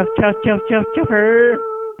 The chopper.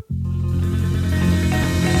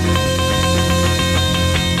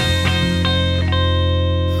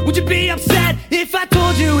 Would you be upset if I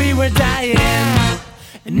told you we were dying?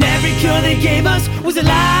 And every cure they gave us was a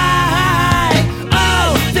lie.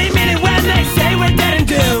 Oh, they mean it when they say we're dead and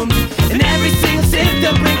doomed. And every single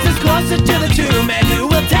symptom brings us closer to the tomb. And who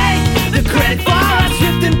will take the credit for our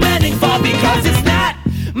swift and bending fall? Because it's not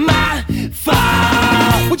my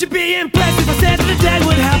fault. Would you be impressed if I said that the dead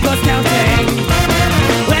would help us counting?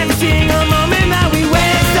 Every single moment that we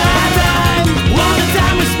waste our time, all the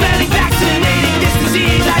time we're spending vaccinating this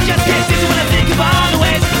disease. I just can't do when I think of all the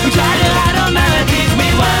ways we try to hide our melodies. We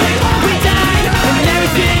won, we died, and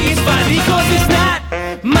everything is fine because it's not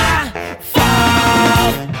my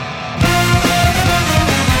fault.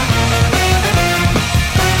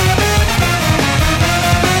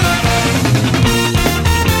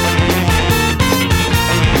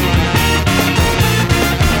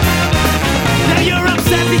 Now you're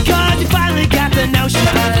upset because you finally got the notion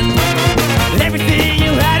that everything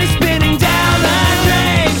you had is spinning down the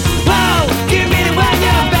drain. Whoa, give me the one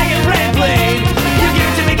you're begging for and plead. You give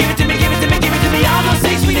it to me, give it to me, give it to me, give it to me, all those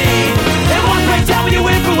things we need. It won't break down when you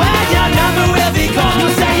win for when your number will be called.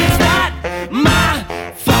 You'll say it's not my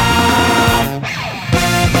fault.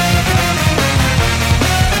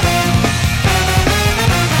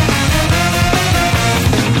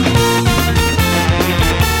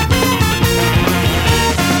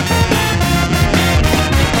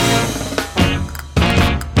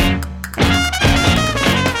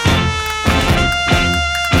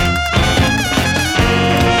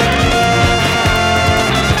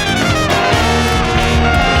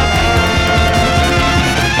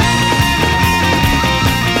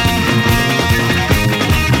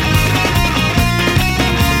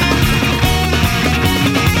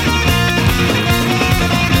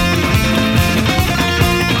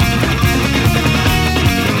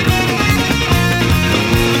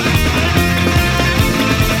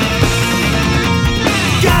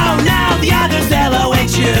 Go now, the others they'll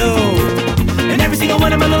await you. And every single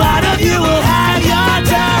one of them, a lot of you will have your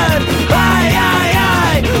turn. Aye, aye,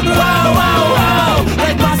 aye, whoa, whoa, whoa.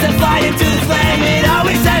 Like moths that fly into the flame, it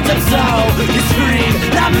always ends up so. You scream,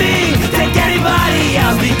 not me, take anybody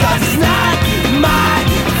else because it's not my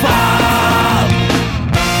fault.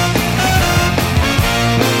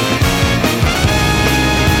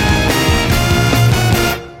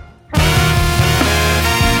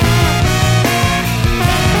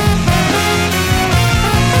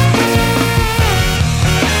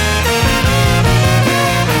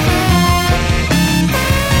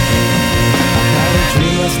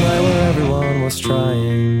 Dream last night where everyone was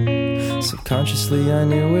trying. Subconsciously I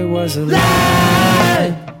knew it was a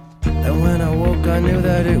lie. And when I woke I knew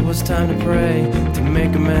that it was time to pray, to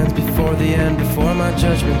make amends before the end, before my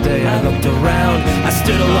judgment day. I looked around, I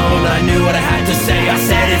stood alone, I knew what I had to say. I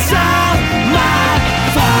said it's all my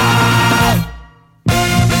fault.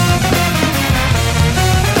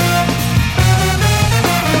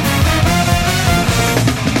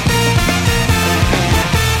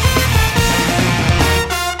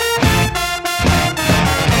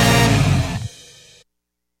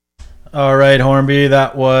 All right, Hornby,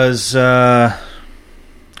 that was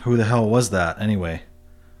who the hell was that anyway?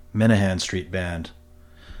 Minahan Street Band.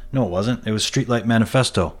 No, it wasn't. It was Streetlight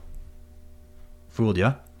Manifesto. Fooled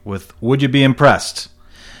ya with Would You Be Impressed?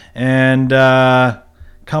 And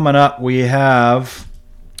coming up, we have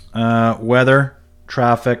weather,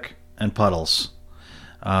 traffic, and puddles.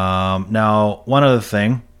 Now, one other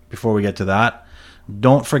thing before we get to that,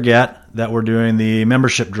 don't forget that we're doing the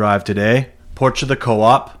membership drive today. Porch of the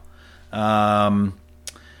Co-op.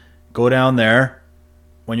 Go down there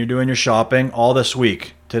when you're doing your shopping all this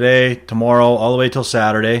week. Today, tomorrow, all the way till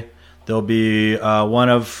Saturday. There'll be one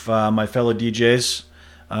of my fellow DJs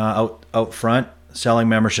out front selling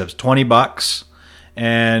memberships. $20,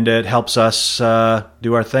 and it helps us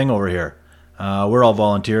do our thing over here. We're all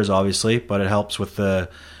volunteers, obviously, but it helps with the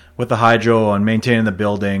hydro and maintaining the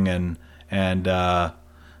building and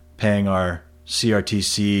paying our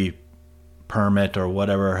CRTC permit or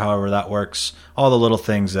whatever, however that works. All the little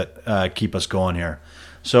things that keep us going here.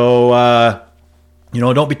 So,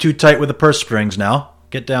 don't be too tight with the purse strings now.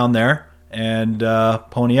 Get down there and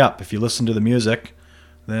pony up. If you listen to the music,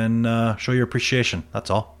 then show your appreciation. That's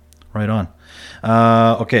all. right on.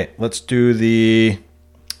 Okay, let's do the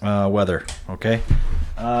weather. Okay,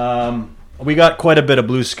 we got quite a bit of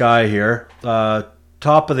blue sky here.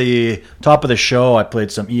 Top of the show, I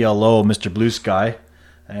played some ELO, Mr. Blue Sky,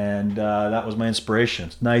 and that was my inspiration.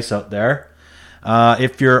 It's nice out there.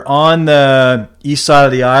 If you're on the east side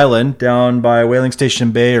of the island, down by Whaling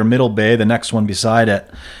Station Bay or Middle Bay, the next one beside it,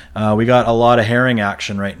 we got a lot of herring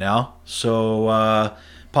action right now. So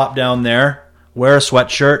pop down there, wear a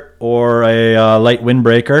sweatshirt or a light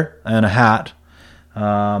windbreaker and a hat,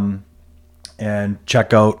 and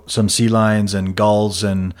check out some sea lions and gulls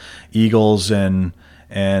and eagles and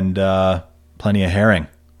plenty of herring.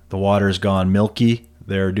 The water's gone milky.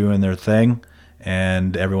 They're doing their thing.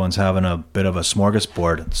 And everyone's having a bit of a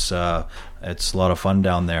smorgasbord. It's a lot of fun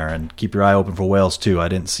down there. And keep your eye open for whales too. I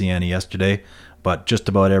didn't see any yesterday, but just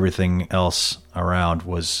about everything else around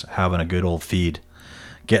was having a good old feed,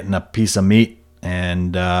 getting a piece of meat,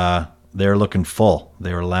 and they're looking full.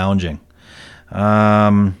 They were lounging.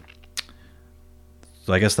 So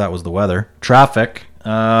I guess that was the weather. Traffic.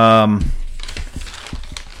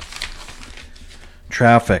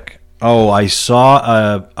 Traffic. Oh, I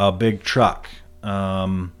saw a big truck.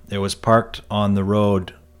 It was parked on the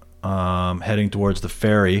road heading towards the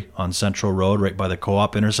ferry on Central Road right by the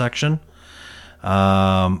Co-op intersection,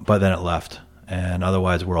 but then it left, and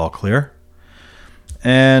otherwise we're all clear.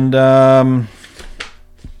 And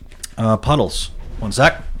puddles. One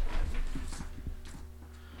sec.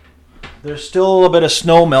 There's still a bit of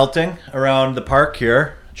snow melting around the park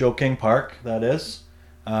here, Joe King Park, that is.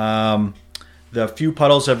 The few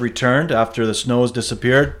puddles have returned after the snow has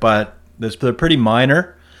disappeared, but they're pretty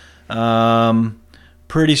minor.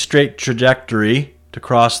 Pretty straight trajectory to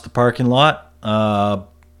cross the parking lot,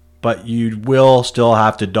 but you will still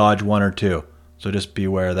have to dodge one or two. So just be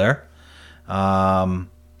aware there. As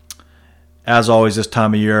always, this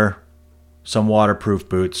time of year, some waterproof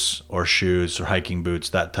boots or shoes or hiking boots,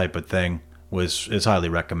 that type of thing, is highly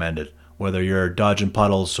recommended. Whether you're dodging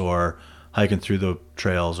puddles or hiking through the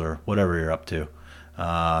trails or whatever you're up to.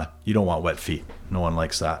 You don't want wet feet. No one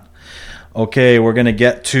likes that. Okay, we're going to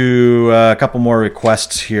get to a couple more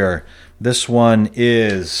requests here. This one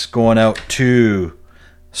is going out to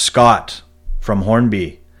Scott from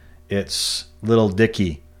Hornby. It's Little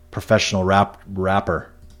Dicky, professional rapper.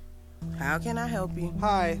 How can I help you?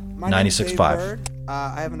 Hi, my name is Dave 96.5. Bird.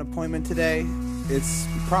 I have an appointment today. It's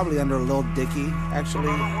probably under Lil Dicky, actually.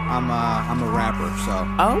 I'm a rapper, so.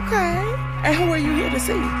 Okay. And who are you here to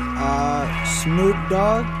see? Snoop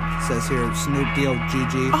Dogg. Says here, Snoop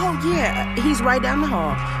D-O-G-G. Oh, yeah. He's right down the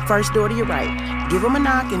hall. First door to your right. Give him a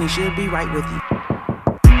knock and he should be right with you.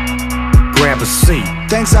 Grab a seat.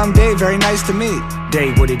 Thanks, I'm Dave. Very nice to meet.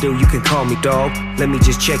 Dave, what it do? You can call me dog. Let me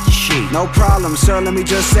just check your sheet. No problem, sir. Let me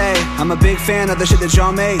just say, I'm a big fan of the shit that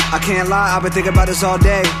y'all made. I can't lie, I've been thinking about this all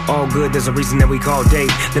day. All good, there's a reason that we call Dave.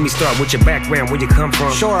 Let me start with your background, where you come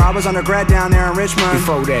from. Sure, I was undergrad down there in Richmond.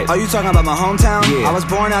 Before that. Are you talking about my hometown? Yeah. I was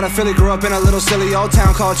born out of Philly, grew up in a little silly old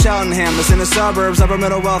town called Cheltenham. That's in the suburbs, upper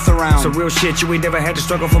middle wealth around. So real shit, you ain't never had to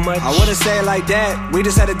struggle for much? I wouldn't say it like that. We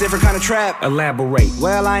just had a different kind of trap. Elaborate.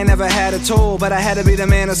 Well, I ain't never had a tool, but I had to be the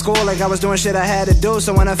man of school. Like I was doing shit I had to do.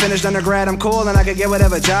 So when I finished undergrad, I'm cool and I could get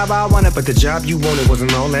whatever job I wanted. But the job you wanted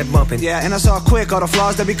wasn't all that bumping. Yeah, and I saw quick all the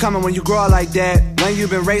flaws that be coming when you grow up like that. When you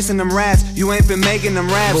been racing them rats, you ain't been making them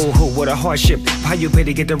raps. Boo-hoo, what a hardship. How you pay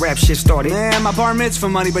to get the rap shit started? Man, my bar mitzvah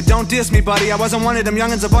money, but don't diss me, buddy. I wasn't one of them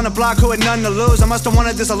youngins up on the block who had nothing to lose. I must have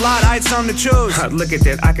wanted this a lot, I had something to choose. Look at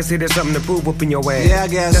that, I can see there's something to prove up in your ass. Yeah, I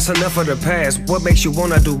guess. That's enough of the past. What makes you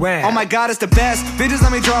wanna do rap? Oh my god, it's the best. Bitches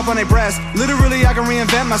let me draw up on their breasts. Literally, I can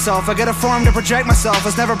reinvent myself. I get a forum to project myself. I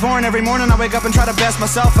was never born. Every morning I wake up and try to best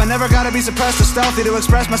myself. I never gotta be suppressed or stealthy to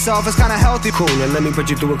express myself. It's kinda healthy. Cool, now let me put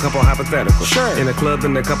you through a couple hypotheticals. Sure. In a club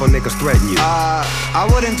and a couple niggas threaten you. I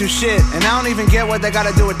wouldn't do shit, and I don't even get what they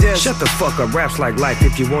gotta do with this. Shut the fuck up, rap's like life.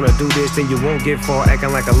 If you wanna do this, then you won't get far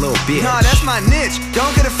acting like a little bitch. Nah, that's my niche.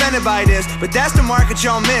 Don't get offended by this, but that's the market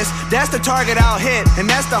y'all miss. That's the target I'll hit, and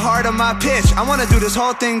that's the heart of my pitch. I wanna do this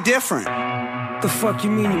whole thing different. The fuck you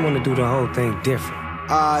mean you wanna do the whole thing different?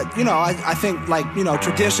 I think, like,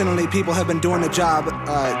 traditionally people have been doing the job,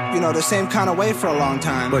 the same kind of way for a long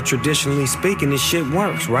time. But traditionally speaking, this shit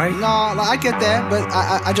works, right? No, I get that, but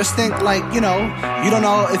I just think, you don't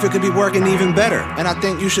know if it could be working even better. And I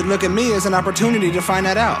think you should look at me as an opportunity to find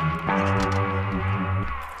that out.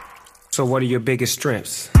 So what are your biggest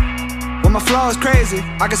strengths? Well, my flow is crazy,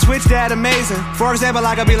 I can switch that amazing. For example,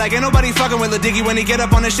 I could be like, ain't nobody fucking with Lil Dicky when he get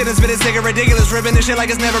up on this shit and spit his nigga ridiculous, ripping this shit like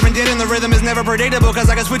it's never been did, and the rhythm is never predictable, cause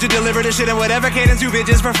I can switch and deliver this shit in whatever cadence you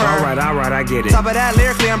bitches prefer. Alright, I get it. Top of that,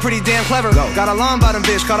 lyrically, I'm pretty damn clever. Go. Got a long bottom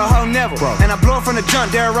bitch called a hoe Neville. Bro. And I blow it from the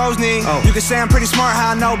jump, Derrick Rose knee. You can say I'm pretty smart,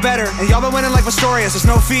 how I know better. And y'all been winning like Pistorius, it's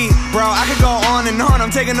no feat. Bro, I could go on and on,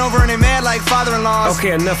 I'm taking over and they mad like father-in-laws.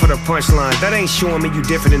 Okay, enough of the punchline. That ain't showing me you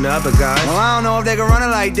different than the other guys. Well, I don't know if they can run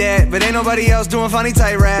it like that, but ain't nobody else doing funny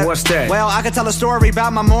tight rap. What's that? Well, I could tell a story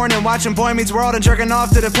about my morning, watching Boy Meets World and jerking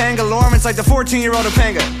off to the Pangalore. It's like the 14-year-old of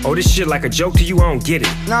Panga. Oh, this shit like a joke to you? I don't get it.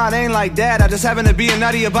 Nah, it ain't like that. I just happen to be a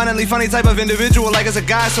nutty, abundantly funny type of individual, like as a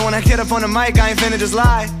guy. So when I get up on the mic, I ain't finna just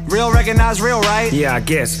lie. Real recognize real, right? Yeah, I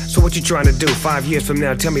guess. So what you trying to do? 5 years from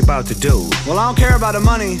now, tell me about the dude. Well, I don't care about the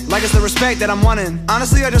money, like it's the respect that I'm wanting.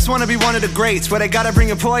 Honestly, I just wanna be one of the greats, where they gotta bring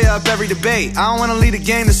your boy up every debate. I don't wanna lead the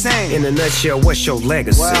game the same. In a nutshell, what's your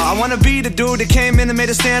legacy? Well, I wanna be the dude that came in and made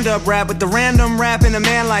a stand-up rap with the random rap and a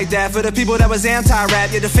man like that. For the people that was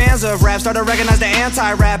anti-rap, yeah, the fans of rap started to recognize the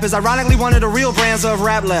anti-rap is ironically one of the real brands of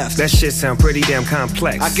rap left. That shit sound pretty damn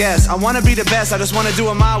complex. I guess, I wanna be the best, I just wanna do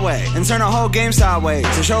it my way and turn the whole game sideways.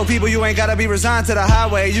 To show people you ain't gotta be resigned to the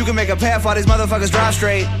highway. You can make a path while these motherfuckers drive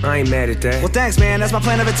straight. I ain't mad at that. Well, thanks, man, that's my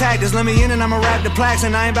plan of attack. Just let me in and I'ma rap the plaques.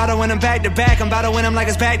 And I ain't about to win them back to back. I'm about to win them like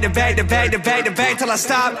it's back to back to back to back to back till I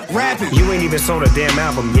stop rapping. You ain't even sold a damn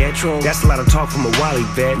album yet. True. That's a lot of talk from a Wally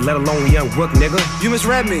vet, let alone a young Rook, nigga. You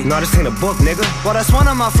misread me. No, this ain't a book, nigga. Well, that's one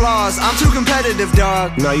of my flaws. I'm too competitive,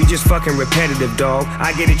 dog. No, you just fucking repetitive, dog.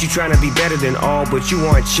 I get it, you trying to be better than all, but you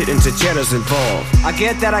aren't shit into cheddars involved. I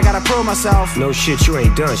get that, I gotta prove myself. No shit, you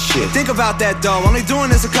ain't done shit. Think about that, though. Only doing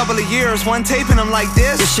this a couple of years. One taping them like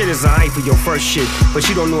this. This shit is alright for your first shit, but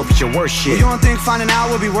you don't know if it's your worst shit. Well, you don't think finding out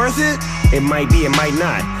would be worth it? It might be, it might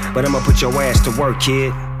not. But I'ma put your ass to work,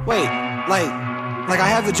 kid. Wait, like I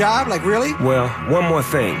have the job? Like, really? Well, one more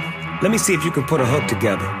thing. Let me see if you can put a hook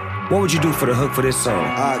together. What would you do for the hook for this song?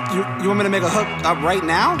 You want me to make a hook up right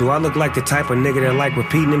now? Do I look like the type of nigga that like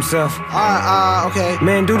repeating himself? Okay.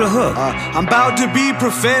 Man, do the hook. I'm about to be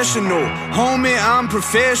professional. Homie, I'm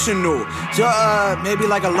professional. Maybe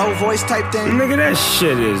like a low voice type thing? Nigga, that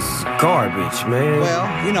shit is garbage, man.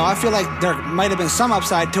 Well, you know, I feel like there might have been some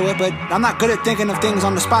upside to it, but I'm not good at thinking of things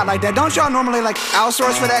on the spot like that. Don't y'all normally like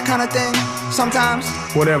outsource for that kind of thing? Sometimes?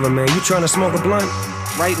 Whatever, man. You trying to smoke a blunt?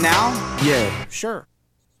 Right now? Yeah. Sure.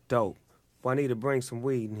 Dope. Juanita, bring some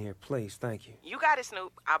weed in here, please. Thank you. You got it,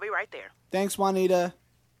 Snoop. I'll be right there. Thanks, Juanita.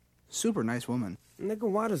 Super nice woman. Nigga,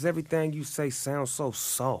 why does everything you say sound so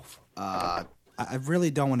soft? I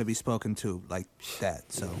really don't want to be spoken to like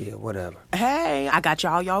that, so... Yeah, whatever. Hey, I got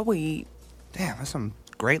y'all weed. Damn, that's some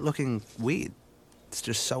great-looking weed. It's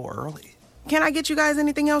just so early. Can I get you guys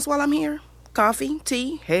anything else while I'm here? Coffee,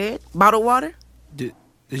 tea, head, bottled water? Did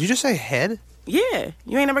you just say head? Yeah.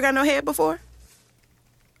 You ain't never got no head before?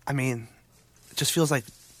 I mean, it just feels like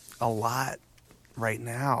a lot right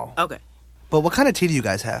now. Okay. But what kind of tea do you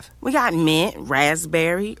guys have? We got mint,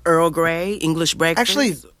 raspberry, Earl Grey, English breakfast.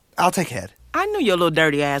 Actually, I'll take head. I knew your little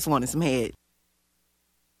dirty ass wanted some head.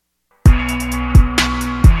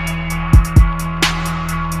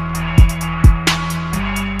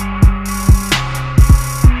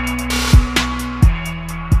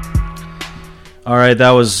 All right, that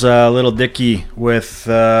was Little Dicky with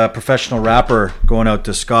professional rapper going out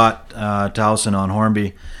to Scott Towson on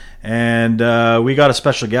Hornby. And we got a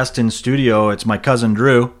special guest in studio. It's my cousin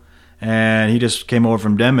Drew, and he just came over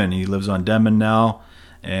from Denman. He lives on Denman now,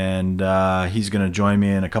 and he's going to join me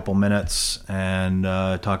in a couple minutes and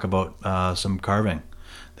talk about some carving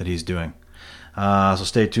that he's doing. So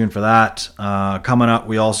stay tuned for that. Coming up,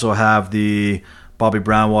 we also have the Bobby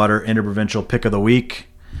Brownwater Interprovincial Pick of the Week.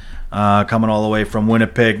 Coming all the way from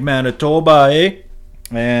Winnipeg, Manitoba, eh?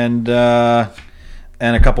 And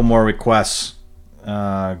a couple more requests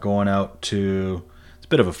going out to... It's a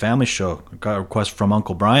bit of a family show. I got a request from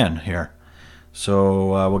Uncle Brian here.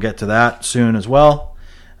 So we'll get to that soon as well.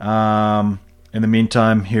 In the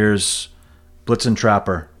meantime, here's Blitzen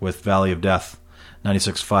Trapper with Valley of Death,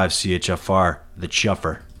 96.5 CHFR, The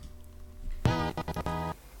Chuffer.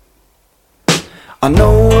 I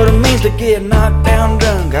know what it means to get knocked down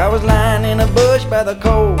drunk. I was lying in a bush by the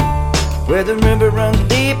cold, where the river runs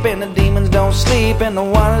deep and the demons don't sleep and the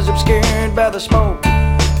water's obscured by the smoke.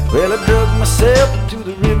 Well, I drug myself to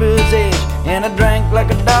the river's edge and I drank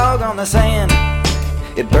like a dog on the sand.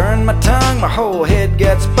 It burned my tongue, my whole head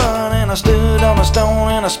got spun, and I stood on a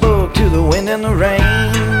stone and I spoke to the wind and the rain.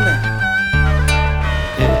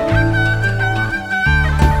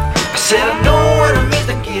 I said I know what it means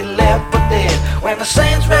to get left for dead, when the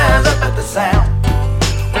saints rise up at the sound,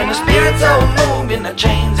 when the spirits all move in the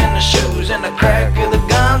chains and the the shoes and the crack of the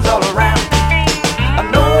guns all around. I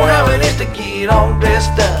know how it is to get all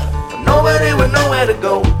dressed up, but nobody would know where to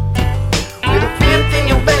go. With a fifth in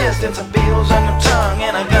your vest and some bills on your tongue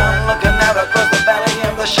and a gun looking out across the valley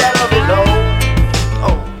of the shadow below.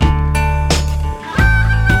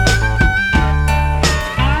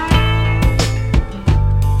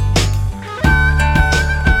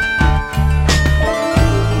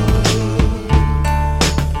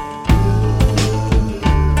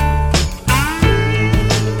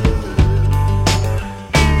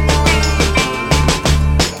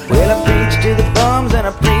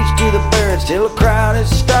 Till a crowd has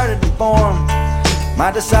started to form.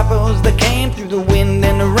 My disciples, they came through the wind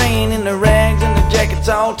and the rain in the rags and the jackets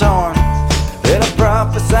all torn. Well, I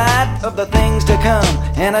prophesied of the things to come,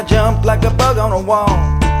 and I jumped like a bug on a wall.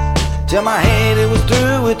 Till my head it was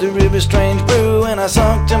through with the river strange brew, and I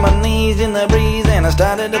sunk to my knees in the breeze and I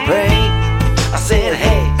started to pray. I said,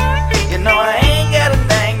 hey, you know I ain't got a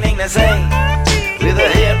dang thing to say. With a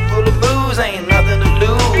head full of booze, ain't nothing to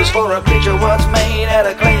lose for a creature what's made out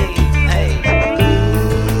of clay.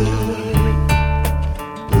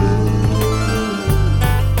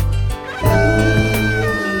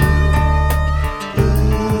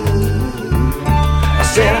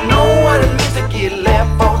 I said I know what it means to get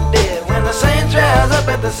left for dead when the saints rise up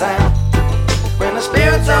at the sound, when the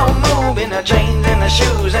spirits all move in the chains and the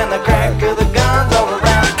shoes and the crack of the guns all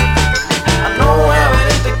around. I know how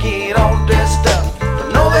it is to get all dressed up,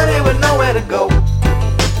 but nobody would know where to go.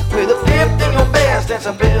 With a fifth in your vest and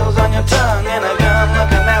some pills on your tongue and a gun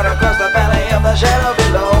looking out across the valley of the shadow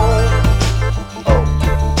below.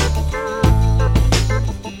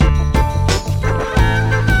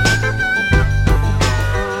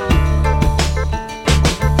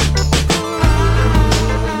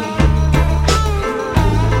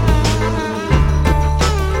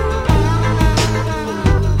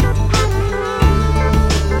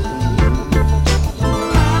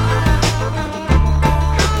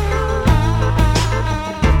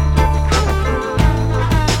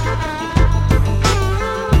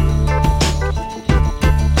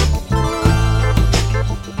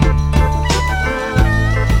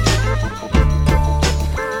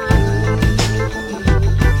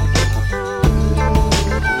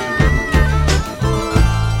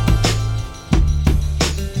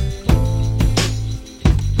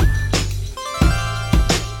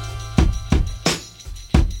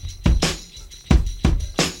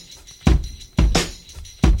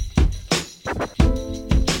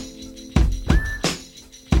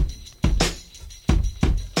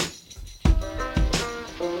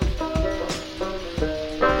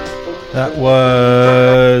 That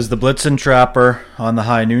was the Blitzen Trapper on the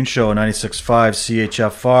High Noon Show, 96.5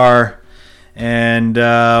 CHFR. And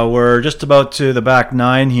we're just about to the back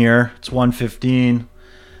nine here. It's 1:15.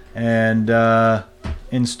 And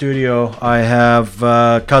in studio, I have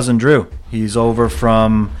Cousin Drew. He's over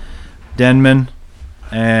from Denman.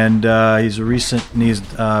 And he's a recent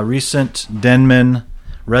Denman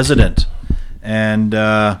resident. And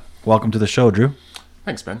welcome to the show, Drew.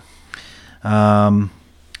 Thanks, Ben.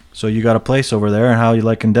 So you got a place over there, and how you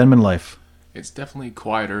liking Denman life? It's definitely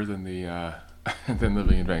quieter than the than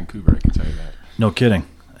living in Vancouver, I can tell you that. No kidding.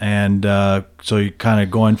 And so you kind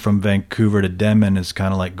of going from Vancouver to Denman is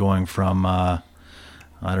kind of like going from I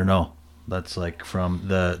don't know. That's like from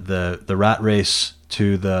the rat race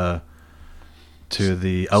to the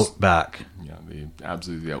outback. Yeah,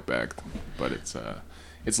 absolutely the outback. But it's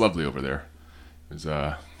lovely over there. It was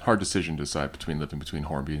a hard decision to decide between living between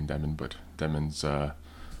Hornby and Denman, but Denman's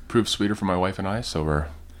proved sweeter for my wife and I, so we're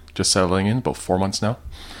just settling in about 4 months now.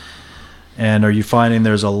 And are you finding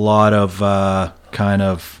there's a lot of kind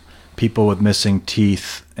of people with missing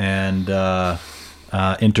teeth and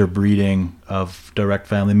interbreeding of direct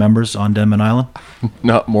family members on Denman Island?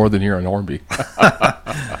 Not more than here on Hornby.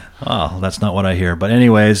 Oh, that's not what I hear. But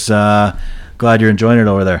anyways, glad you're enjoying it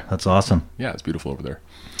over there. That's awesome. Yeah, it's beautiful over there.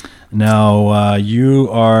 Now, you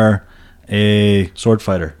are a sword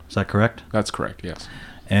fighter. Is that correct? That's correct, yes.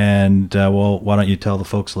 And, well, why don't you tell the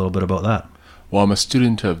folks a little bit about that? Well, I'm a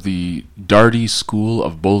student of the Darty School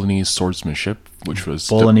of Bolognese Swordsmanship, which was...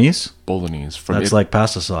 Bolognese? Bolognese. That's like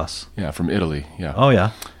pasta sauce. Yeah, from Italy, yeah. Oh,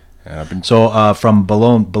 yeah. And I've been from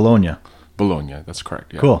Bologna. Bologna, that's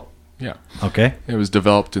correct, yeah. Cool. Yeah. Okay. It was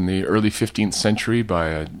developed in the early 15th century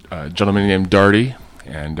by a gentleman named Darty.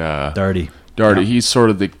 And Darty, yeah. He's sort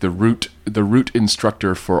of the root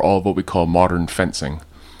instructor for all of what we call modern fencing.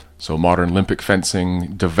 So modern Olympic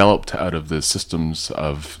fencing developed out of the systems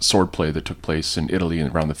of swordplay that took place in Italy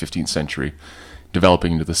around the 15th century,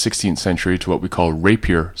 developing into the 16th century to what we call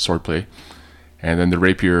rapier swordplay. And then the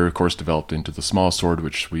rapier, of course, developed into the small sword,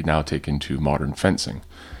 which we now take into modern fencing.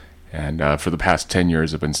 And for the past 10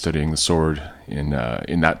 years, I've been studying the sword in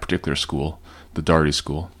that particular school, the Darty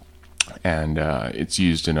School. And it's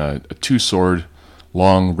used in a two-sword,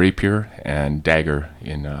 long rapier and dagger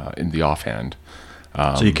in the offhand.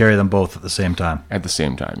 So you carry them both at the same time? At the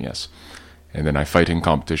same time, yes. And then I fight in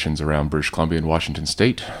competitions around British Columbia and Washington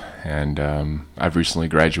State. And I've recently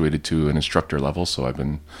graduated to an instructor level, so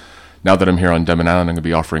now that I'm here on Denman Island, I'm going to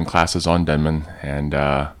be offering classes on Denman and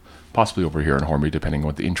possibly over here in Hornby, depending on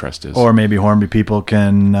what the interest is. Or maybe Hornby people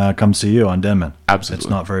can come see you on Denman. Absolutely. It's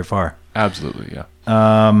not very far. Absolutely, yeah.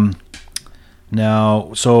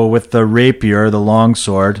 Now, so with the rapier, the long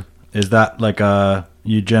sword, is that like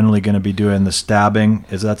you generally going to be doing the stabbing?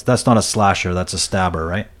 That's not a slasher, that's a stabber,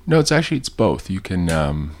 right? No, it's both. You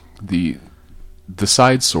can the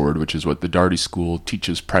side sword, which is what the Darty School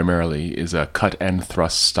teaches primarily, is a cut and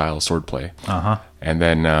thrust style swordplay. And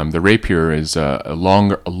then the rapier is a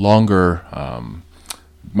longer,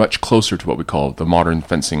 much closer to what we call the modern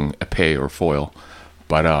fencing épée or foil,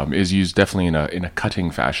 but is used definitely in a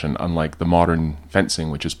cutting fashion, unlike the modern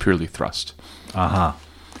fencing, which is purely thrust.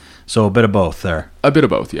 So a bit of both there. A bit of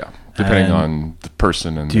both, yeah, depending on the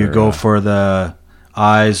person. And do you go for the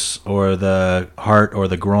eyes or the heart or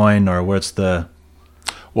the groin, or where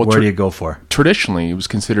do you go for? Traditionally, it was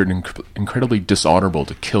considered incredibly dishonorable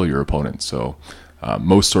to kill your opponent. So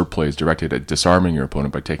most swordplay is directed at disarming your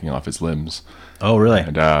opponent by taking off his limbs. Oh, really?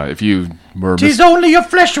 And if you were... "'Tis only a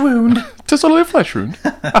flesh wound." "'Tis only a flesh wound."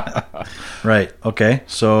 Right, okay.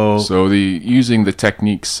 So using the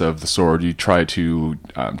techniques of the sword, you try to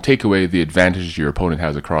take away the advantage your opponent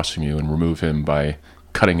has across from you and remove him by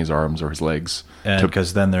cutting his arms or his legs.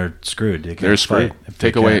 Because then they're screwed. They're screwed.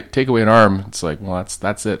 Take away an arm, it's like, well,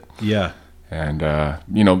 that's it. Yeah. And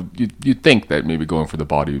you'd think that maybe going for the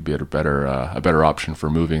body would be a better option for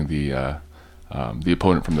moving the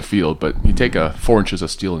opponent from the field, but you take 4 inches of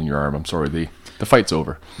steel in your arm, I'm sorry, the fight's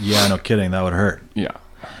over. Yeah, no kidding, that would hurt. Yeah.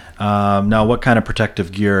 Now, what kind of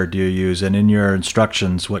protective gear do you use? And in your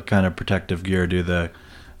instructions, what kind of protective gear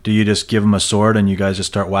do you just give them a sword and you guys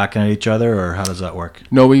just start whacking at each other, or how does that work?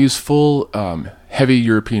 No, we use full heavy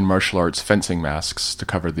European martial arts fencing masks to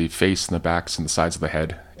cover the face and the backs and the sides of the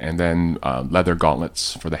head, and then leather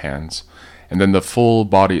gauntlets for the hands. And then the full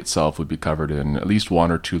body itself would be covered in at least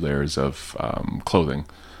 1 or 2 layers of clothing.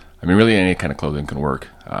 I mean, really any kind of clothing can work,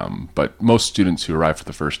 but most students who arrive for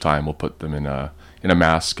the first time will put them in a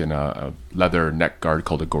mask and a leather neck guard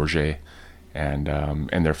called a gorget, and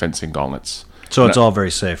their fencing gauntlets. So it's all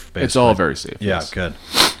very safe, basically. It's all very safe, yeah, yes. Good.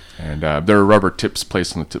 And there are rubber tips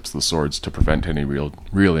placed on the tips of the swords to prevent any real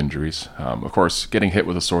injuries. Of course, getting hit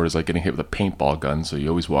with a sword is like getting hit with a paintball gun, so you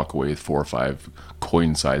always walk away with 4 or 5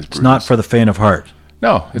 coin-sized bruises. It's not for the faint of heart.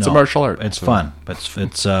 No, it's a martial art. It's fun, but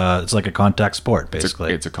it's like a contact sport,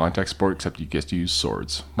 basically. It's a contact sport, except you get to use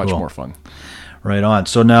swords. Much more fun. Right on.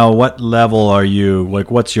 So now, what level are you? Like,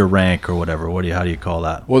 what's your rank or whatever? How do you call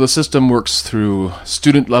that? Well, the system works through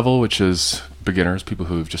student level, which is beginners, people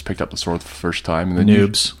who have just picked up the sword for the first time, and then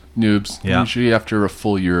noobs. Yeah. Usually after a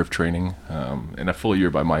full year of training, and a full year,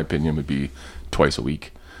 by my opinion, would be twice a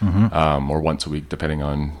week, or once a week, depending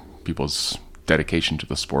on people's dedication to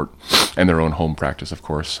the sport and their own home practice, of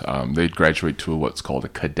course. They'd graduate to what's called a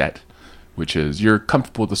cadet, which is you're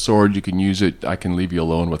comfortable with the sword, you can use it, I can leave you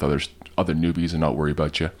alone with other newbies and not worry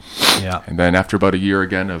about you. Yeah. And then after about a year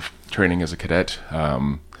again of training as a cadet,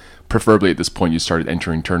 preferably at this point you started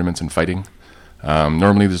entering tournaments and fighting.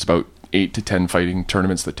 Normally there's about 8 to 10 fighting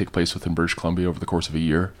tournaments that take place within British Columbia over the course of a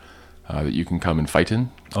year that you can come and fight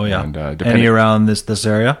in. Oh yeah. And, any around this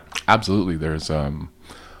area? Absolutely. There's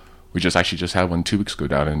we just had one 2 weeks ago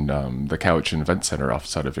down in the Cowichan Event Center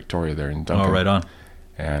outside of Victoria there in Duncan. Oh, right on.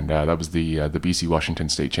 And that was the BC Washington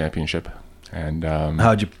State Championship. And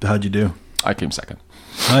how'd you do? I came second.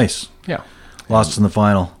 Nice. Yeah. Lost in the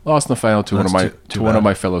final. Lost in the final to one of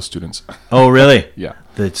my fellow students. Oh, really? Yeah.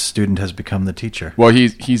 The student has become the teacher. Well,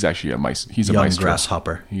 he's actually a maestro. He's a young maestro.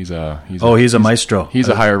 grasshopper. He's a maestro. He's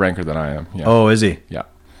a higher ranker than I am. Yeah. Oh, is he? Yeah.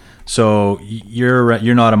 So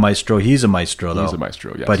you're not a maestro. He's a maestro, though. He's a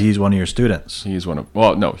maestro. Yes. But he's one of your students. He's one of.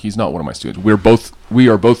 Well, no, he's not one of my students. We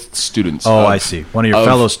are both students. Oh, I see. One of your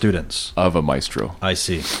fellow students of a maestro. I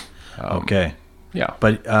see. Okay. Yeah.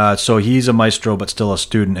 But so he's a maestro, but still a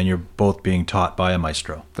student, and you're both being taught by a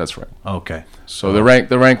maestro. That's right. Okay. So the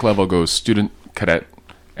rank level goes student, cadet,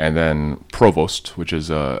 and then provost, which is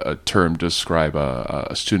a term to describe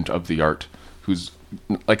a student of the art who's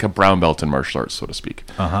like a brown belt in martial arts, so to speak.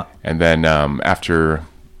 Uh-huh. And then after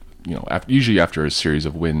usually after a series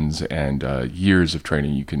of wins and years of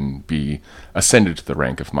training, you can be ascended to the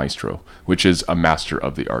rank of maestro, which is a master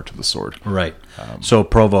of the art of the sword. Right. So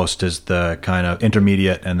provost is the kind of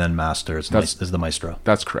intermediate, and then master is the maestro.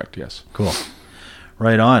 That's correct, yes. Cool.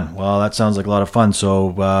 Right on. Well, that sounds like a lot of fun. So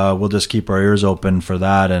we'll just keep our ears open for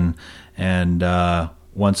that, and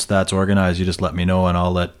once that's organized, you just let me know, and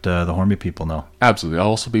I'll let the Hornby people know. Absolutely. I'll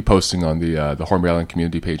also be posting on the Hornby Island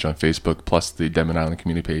community page on Facebook, plus the Denman Island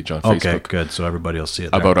community page on Facebook. Okay, good. So everybody will see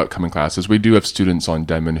it there. About upcoming classes. We do have students on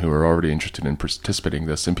Denman who are already interested in participating in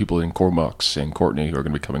this, and people in Cormux and Courtney who are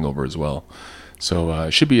going to be coming over as well. So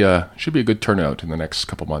it should be a good turnout in the next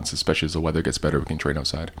couple months, especially as the weather gets better. We can train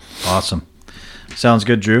outside. Awesome. Sounds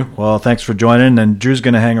good, Drew. Well, thanks for joining. And Drew's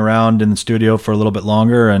going to hang around in the studio for a little bit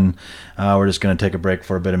longer, and we're just going to take a break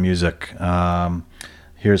for a bit of music.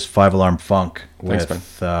 Here's 5 Alarm Funk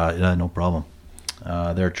with, no problem,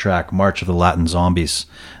 their track, March of the Latin Zombies,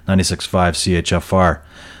 96.5 CHFR,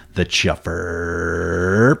 The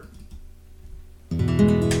Chuffer.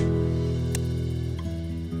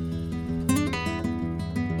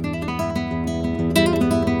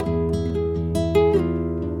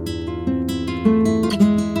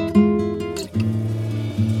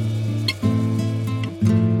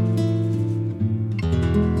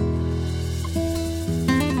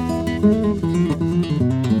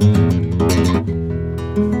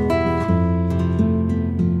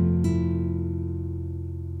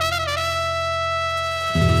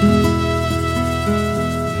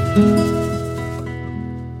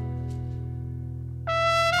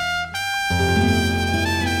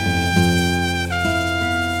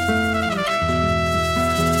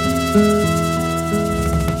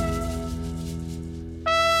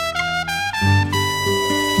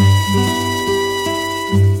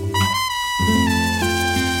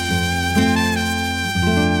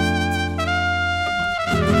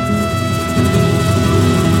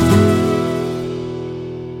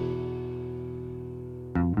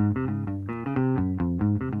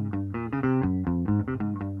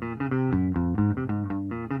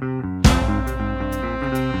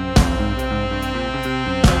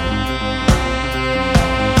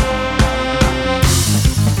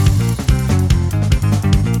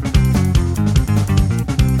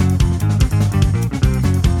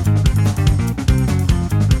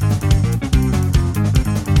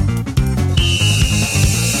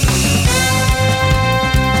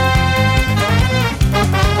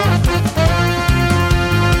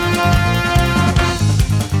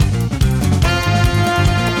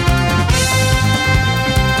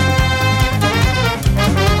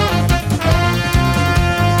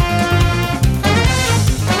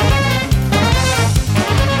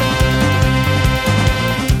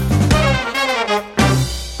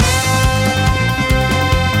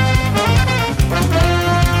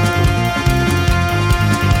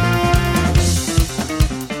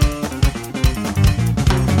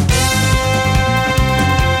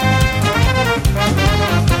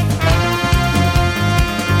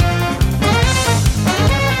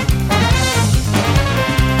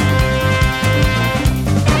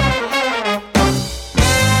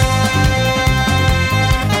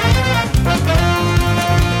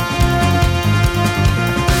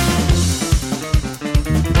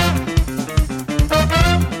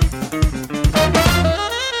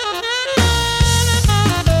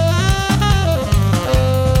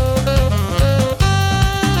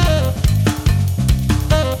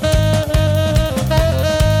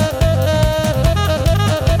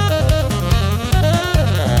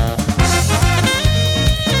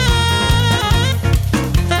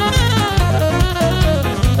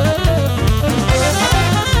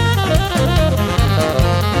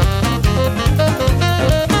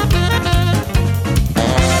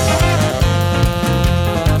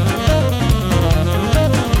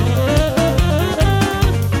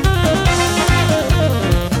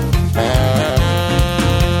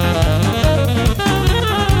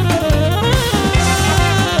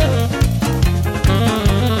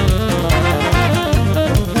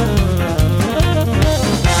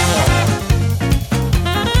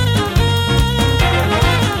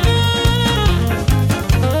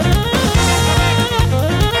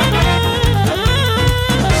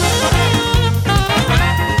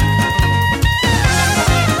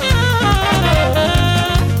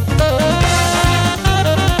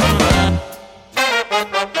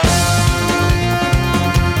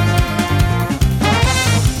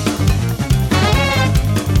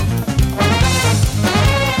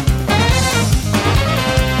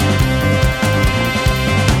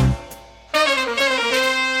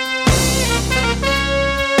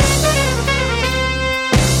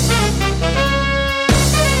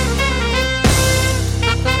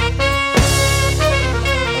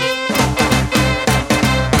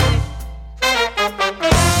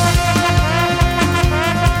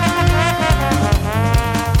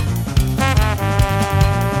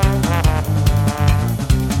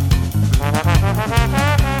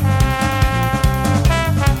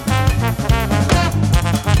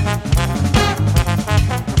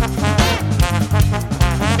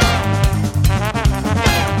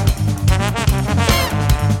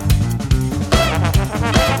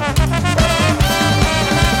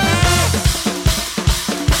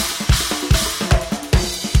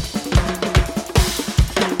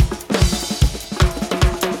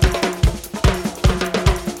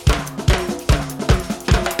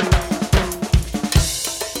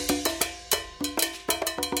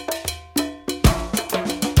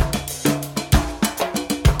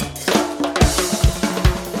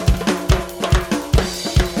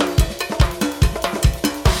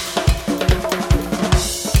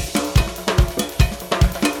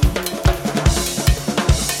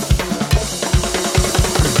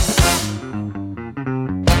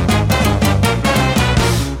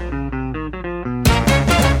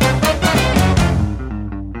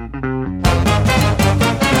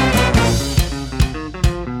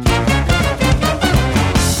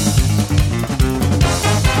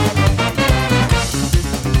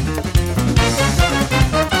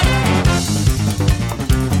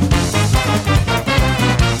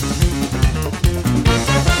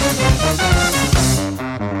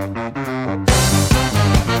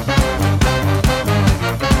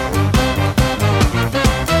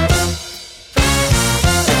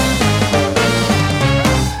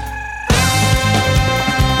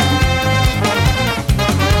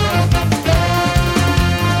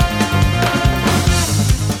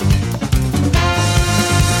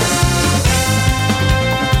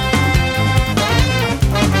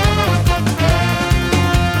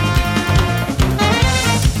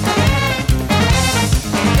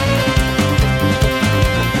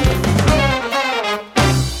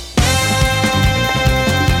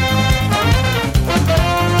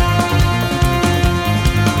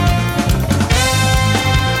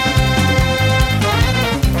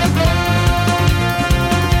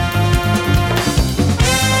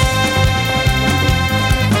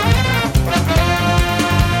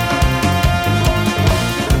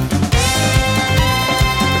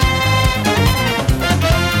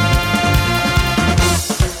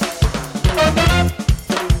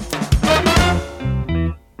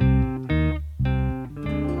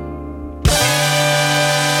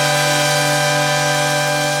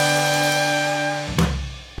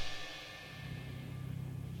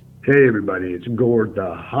 Hey everybody, it's Gord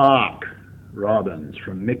the Hawk Robbins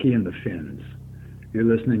from Mickey and the Finns. You're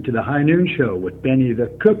listening to the High Noon Show with Benny the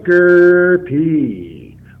Cooker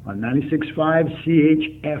P on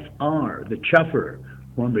 96.5 CHFR, the Chuffer,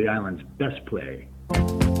 Hornby Island's best play.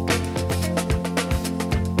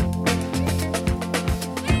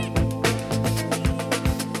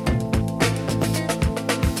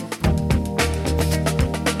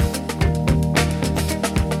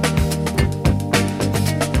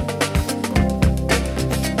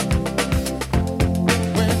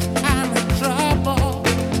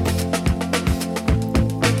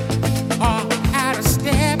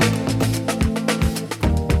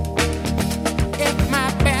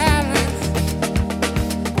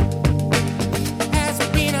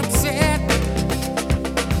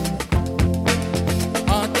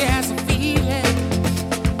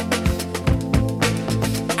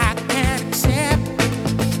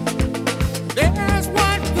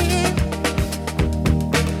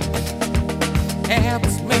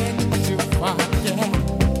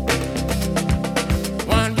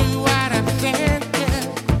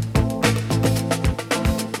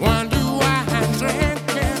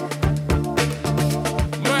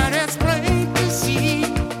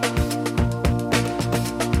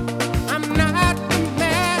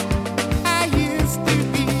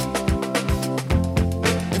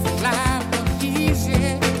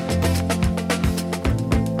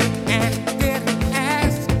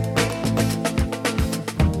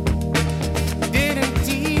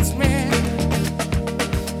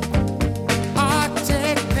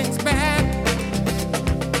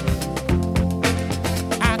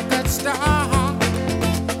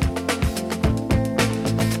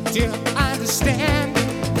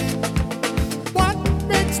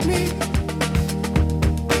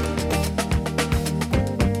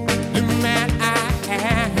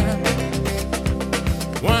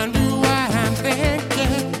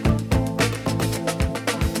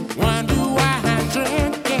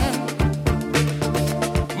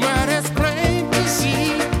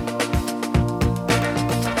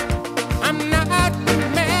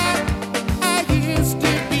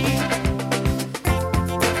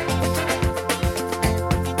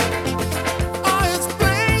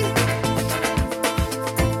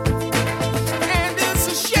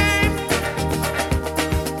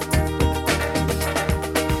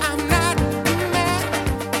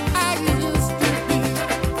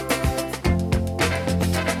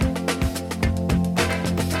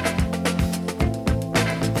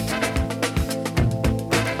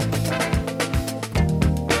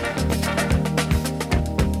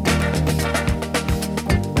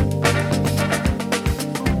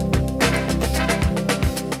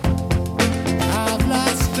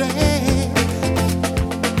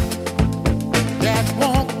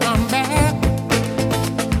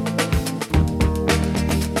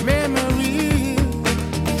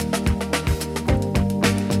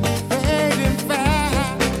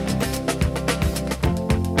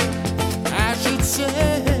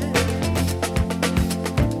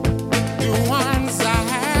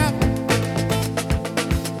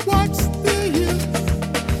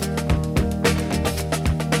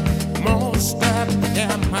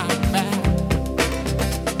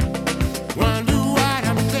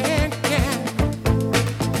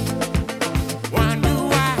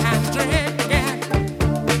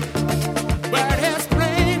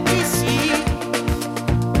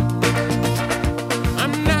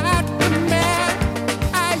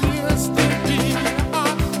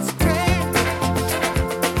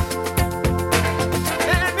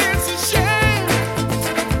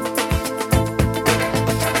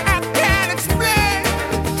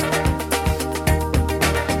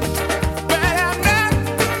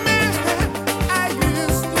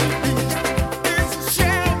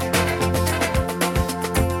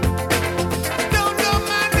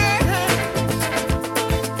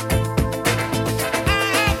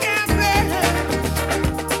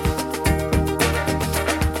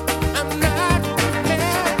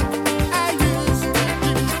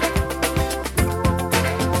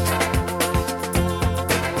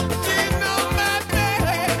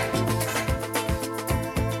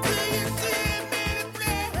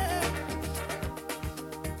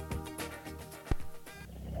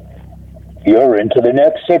 You're into the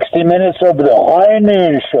next 60 minutes of the High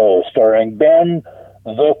Noon Show, starring Ben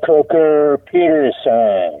the Cooker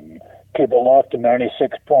Peterson. Keep it locked to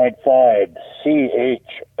 96.5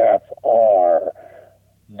 CHFR,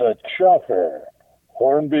 the Chuffer,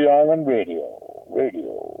 Hornby Island Radio.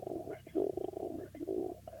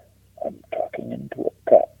 I'm talking into a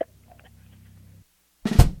cup.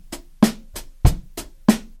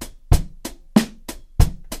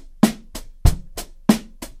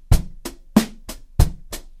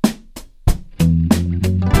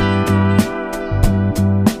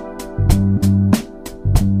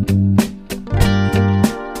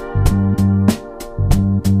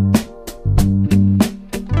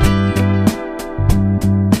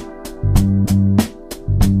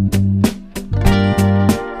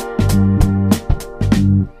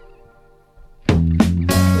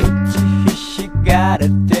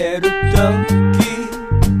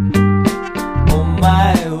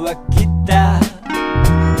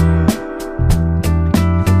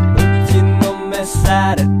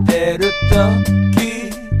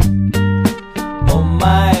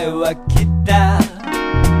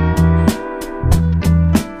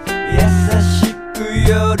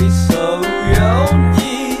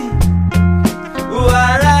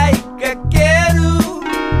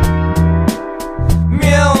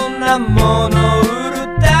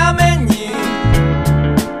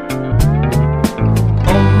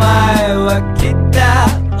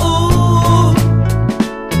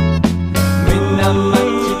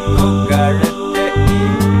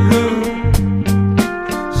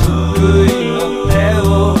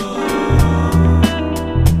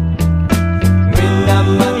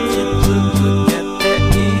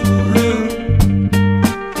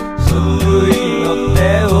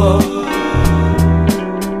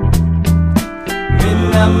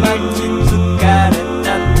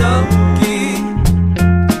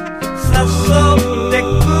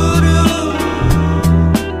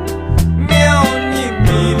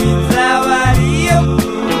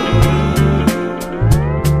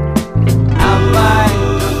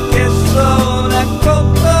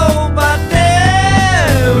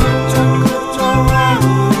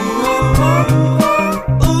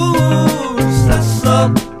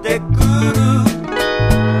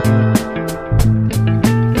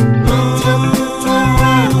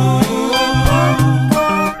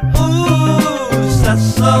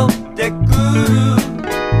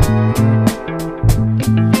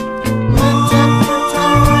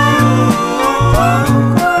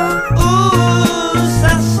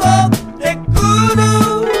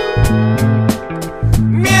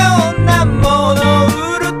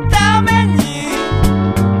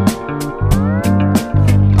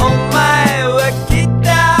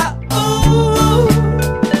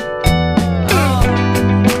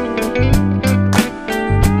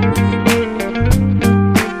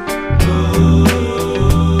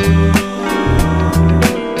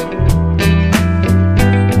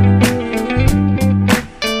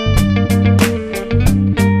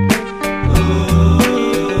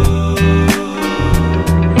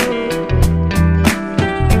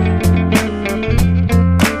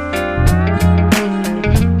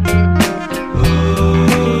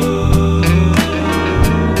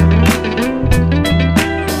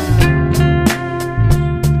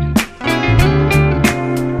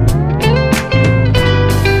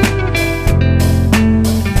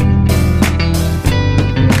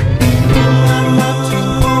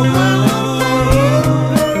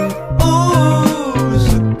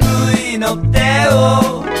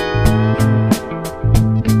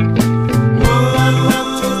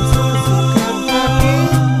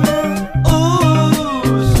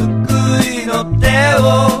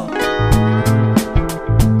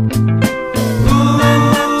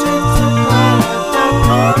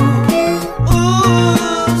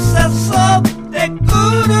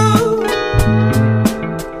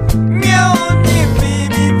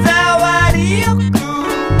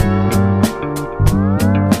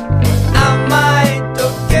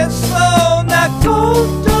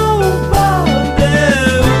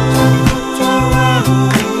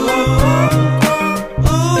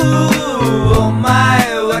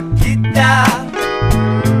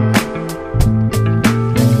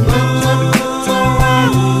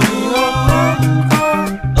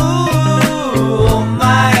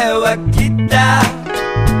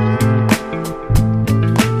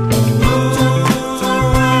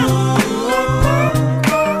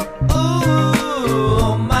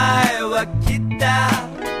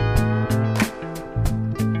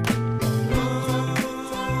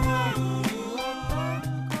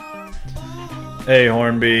 Hey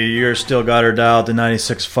Hornby, you're still got her dialed to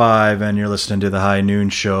 96.5 and you're listening to the High Noon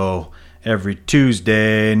Show every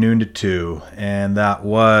Tuesday, noon to 2. And that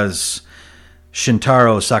was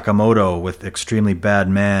Shintaro Sakamoto with Extremely Bad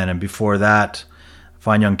Man. And before that,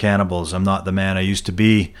 Fine Young Cannibals, I'm Not the Man I Used to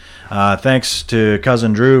Be. Thanks to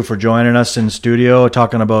Cousin Drew for joining us in studio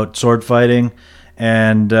talking about sword fighting.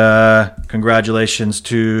 And congratulations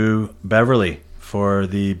to Beverley for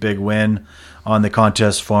the big win on the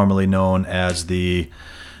contest formerly known as the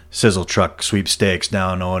Sizzle Truck Sweepstakes,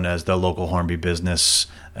 now known as the Local Hornby Business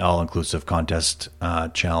All-Inclusive Contest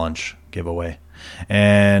Challenge giveaway.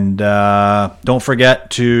 And don't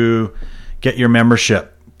forget to get your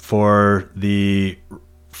membership for the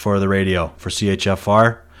radio, for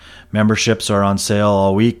CHFR. Memberships are on sale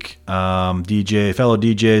all week. Fellow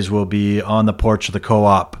DJs will be on the porch of the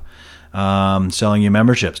co-op selling you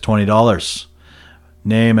memberships, $20.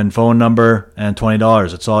 Name and phone number and $20.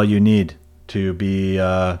 That's all you need to be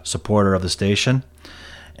a supporter of the station.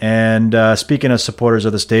 And speaking of supporters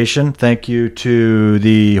of the station, thank you to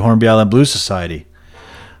the Hornby Island Blues Society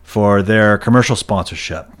for their commercial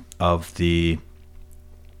sponsorship of the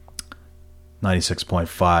 96.5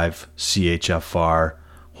 CHFR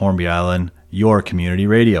Hornby Island, your community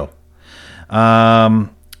radio.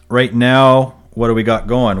 Right now, what do we got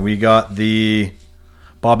going? We got the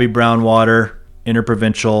Bobby Brownwater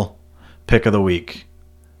Interprovincial Pick of the Week.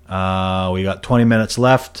 We got 20 minutes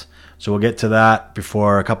left, so we'll get to that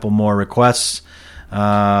before a couple more requests.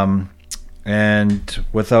 And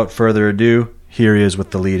without further ado, here he is with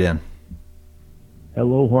the lead-in.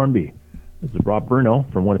 Hello, Hornby. This is Rob Bruno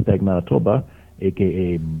from Winnipeg, Manitoba,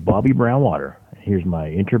 a.k.a. Bobby Brownwater. Here's my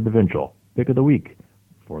Interprovincial Pick of the Week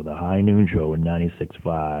for the High Noon Show in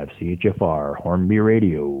 96.5 CHFR Hornby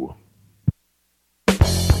Radio.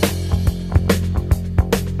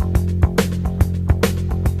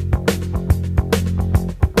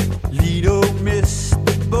 Lido missed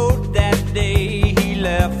the boat that day, he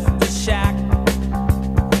left the shack,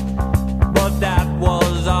 but that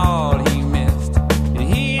was all he missed, and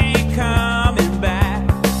he ain't coming back.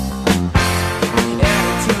 At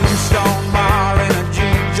a Tombstone bar in a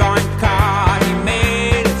juke joint car, he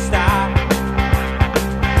made it stop,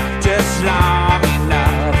 just long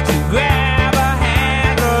enough to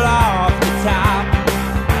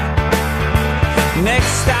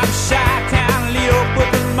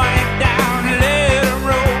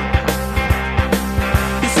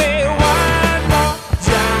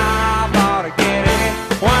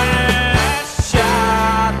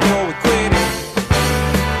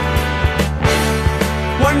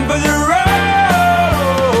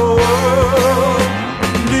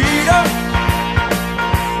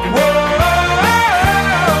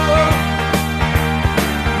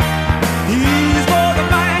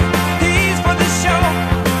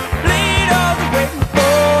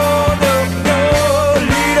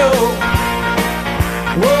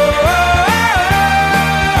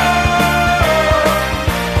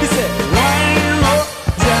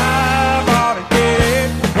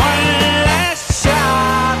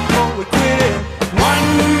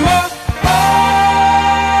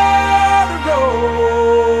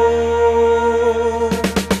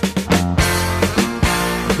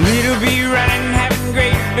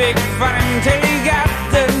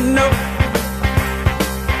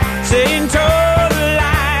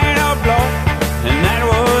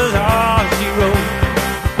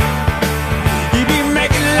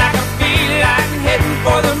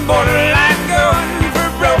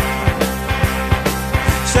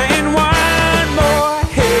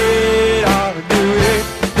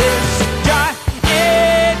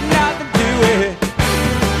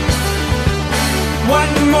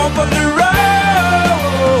top of the road.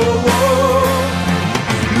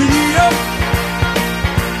 Lido.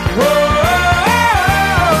 Whoa.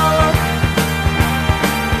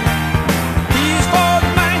 He's for the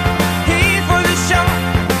money, he's for the show.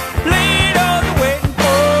 Lido's waiting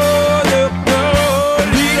for the goal.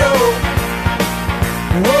 Lido.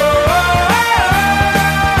 Whoa.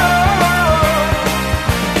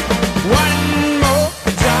 One more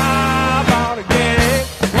job, ought to get it.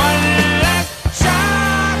 One last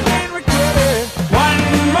shot, can we get it? One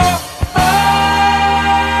more on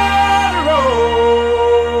the road.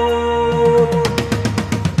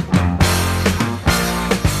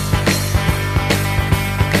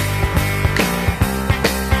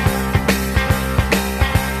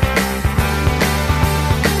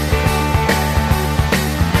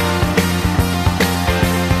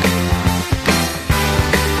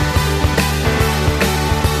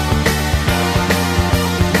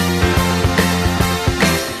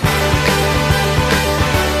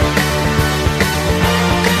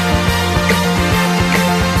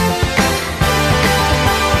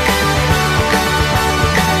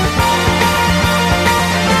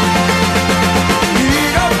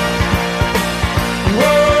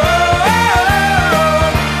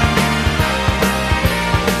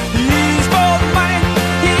 He's for the money,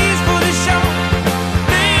 he's for the show.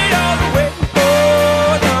 Lido's waiting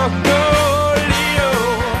for the goal. Lido.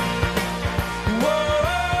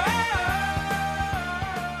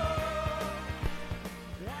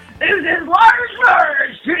 This is Lars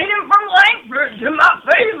Murs, tuning in from Langford to my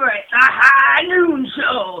favorite, The High Noon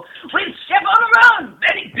Show, with Chef on the Run,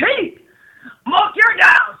 Benny P. Mark your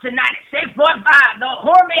dials to 96.5, the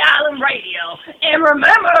Hornby Island Radio. And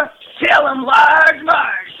remember, tell them Lars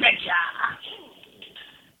Murs sent ya.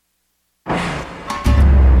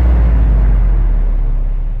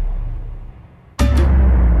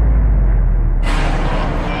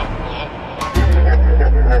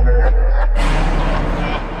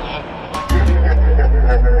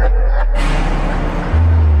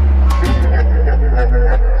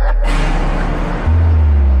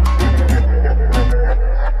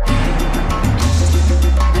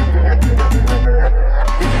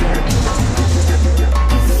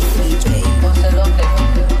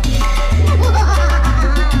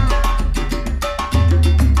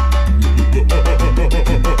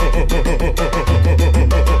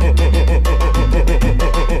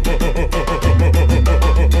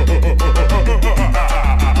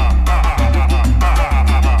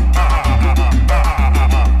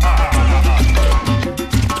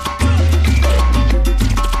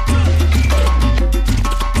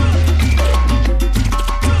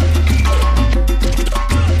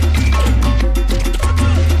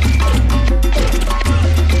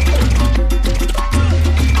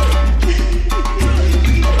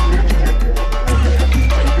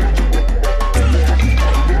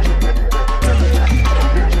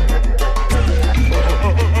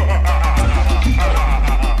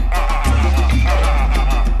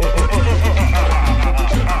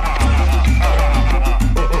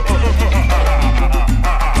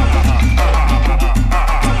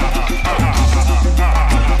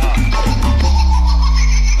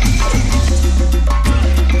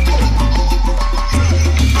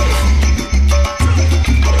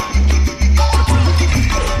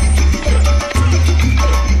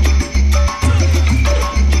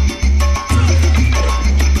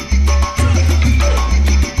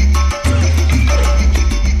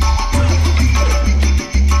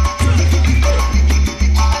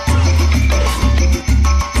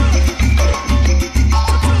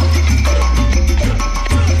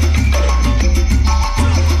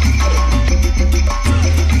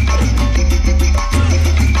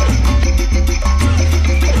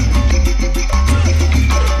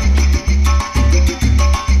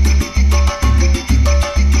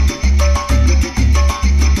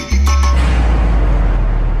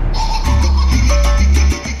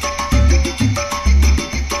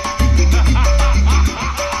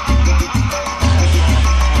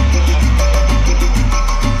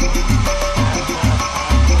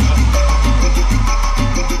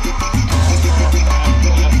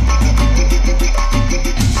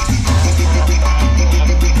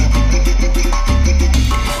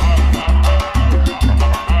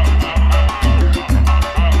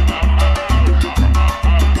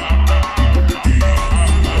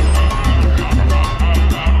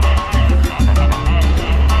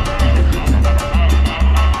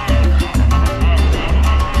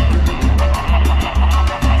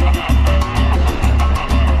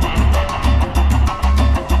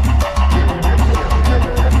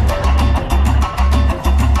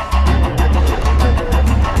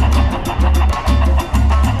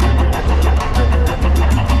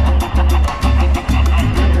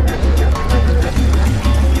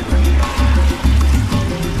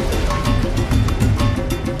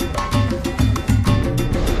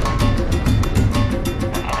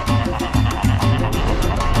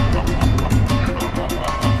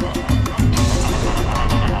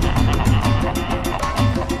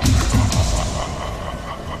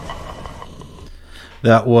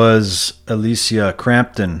 That was Alicia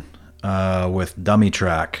Crampton with Dummy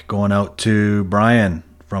Track, going out to Brian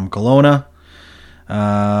from Kelowna.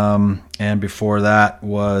 And before that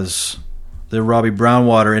was the Robbie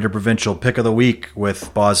Brownwater Interprovincial Pick of the Week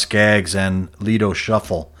with Boz Skaggs and Lido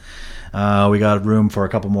Shuffle. We got room for a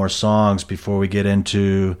couple more songs before we get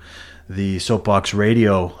into the Soapbox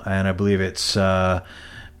Radio, and I believe it's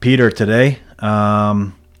Peter today.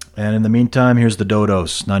 And in the meantime, here's the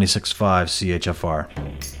Dodos, 96.5 CHFR.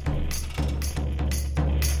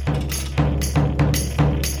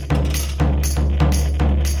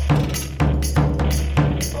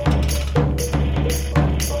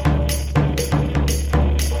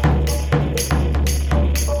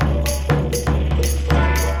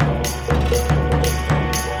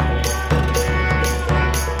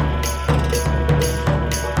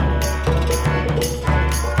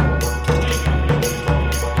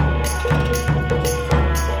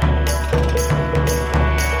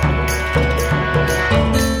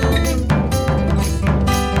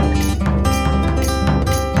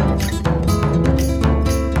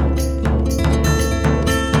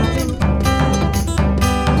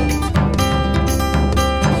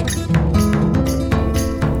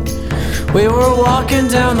 We were walking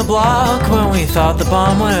down the block when we thought the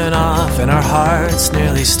bomb went off, and our hearts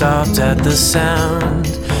nearly stopped at the sound.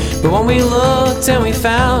 But when we looked and we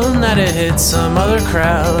found that it hit some other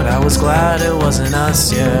crowd, I was glad it wasn't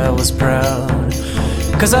us, yeah, I was proud.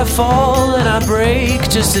 'Cause I fall and I break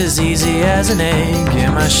just as easy as an egg,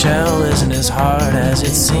 yeah, my shell isn't as hard as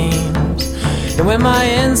it seems. And when my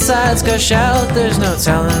insides gush out, there's no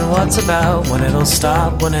telling what's about, when it'll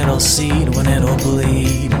stop, when it'll seed, when it'll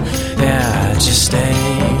bleed. Yeah, I just stay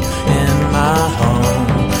in my home,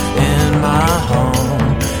 in my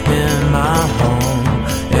home, in my home.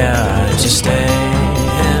 Yeah, I just stay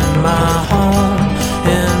in my home,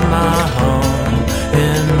 in my home,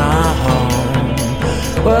 in my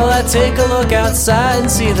home. Well, I take a look outside and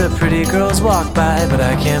see the pretty girls walk by, but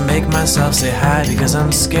I can't make myself say hi because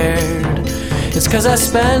I'm scared. It's 'cause I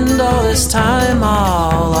spend all this time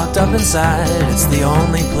all locked up inside. It's the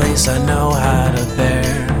only place I know how to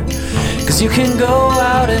bear. 'Cause you can go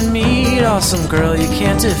out and meet awesome girl you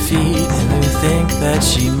can't defeat, and you think that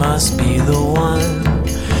she must be the one,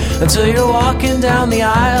 until you're walking down the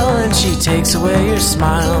aisle and she takes away your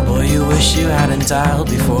smile. Boy, you wish you hadn't dialed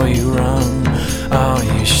before you rung. Oh,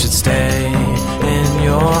 you should stay in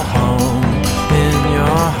your home, in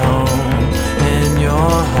your home, in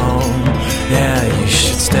your home. Yeah, you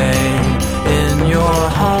should stay in your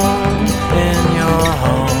home, in your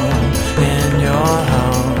home, in your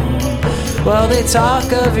home. Well, they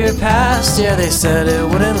talk of your past, yeah, they said it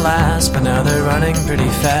wouldn't last, but now they're running pretty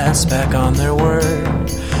fast back on their word.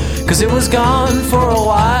 'Cause it was gone for a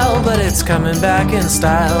while, but it's coming back in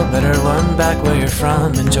style. Better run back where you're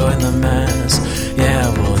from and join the mass. Yeah,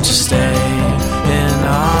 we'll just stay in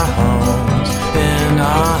our homes, in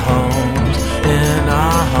our homes, in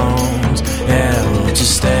our homes. Yeah, we'll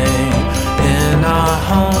just stay in our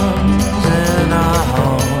homes, in our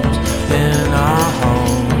homes, in our homes.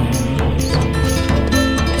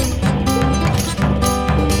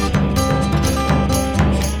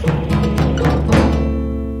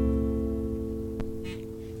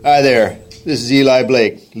 Hi there, this is Eli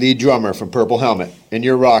Blake, lead drummer from Purple Helmet, and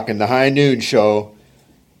you're rocking the High Noon Show,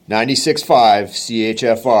 96.5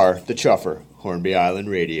 CHFR, The Chuffer, Hornby Island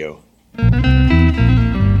Radio.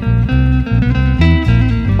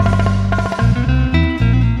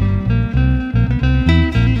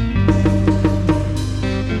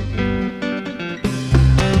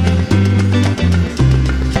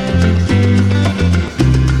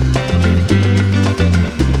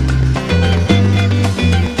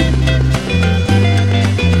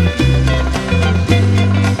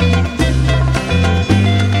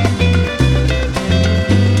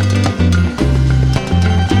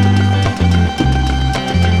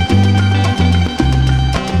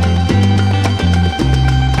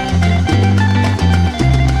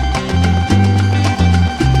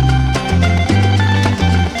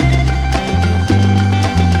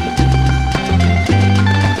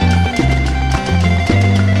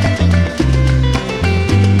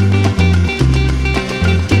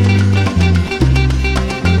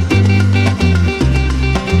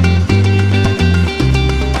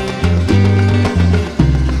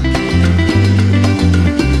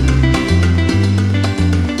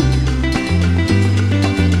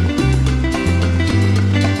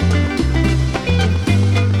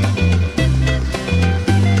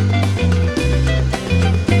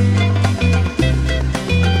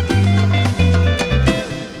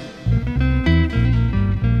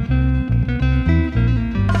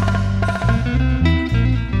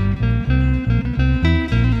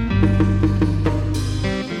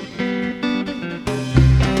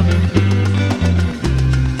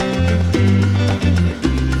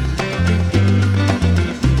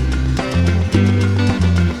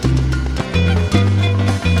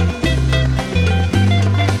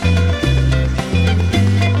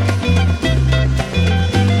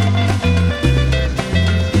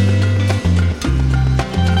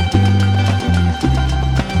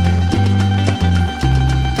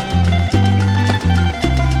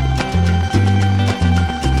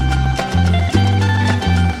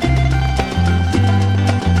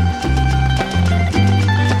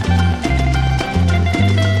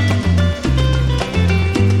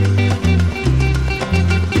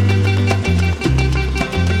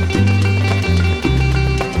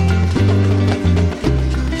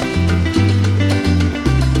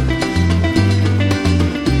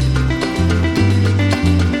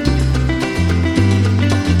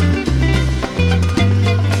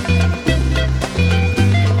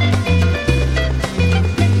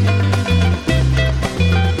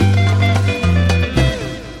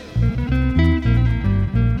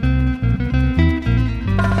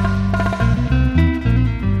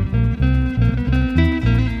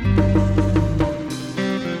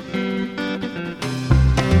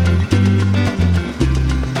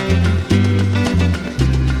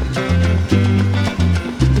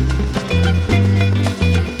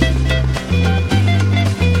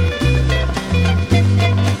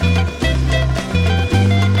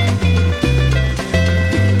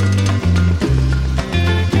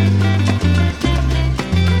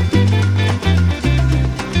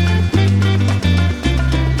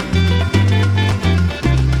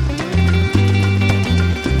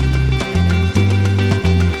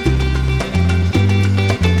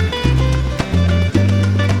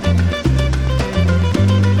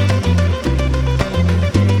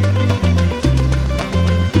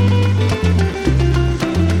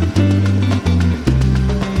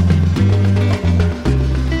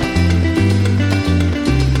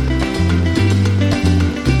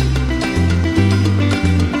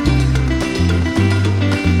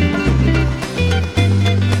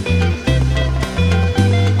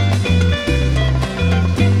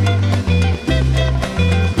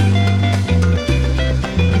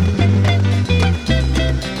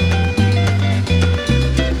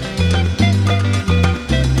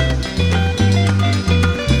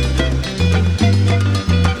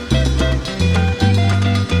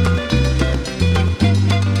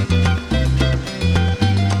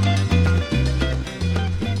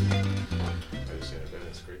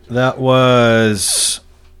 That was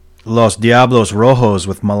Los Diablos Rojos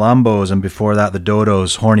with Malambos, and before that, the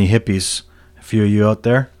Dodos, Horny Hippies. A few of you out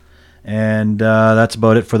there. And that's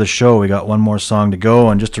about it for the show. We got one more song to go,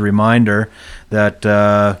 and just a reminder that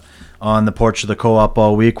on the porch of the co-op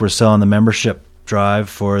all week, we're selling the membership drive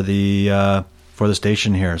for the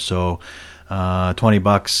station here. So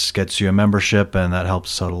 $20 gets you a membership, and that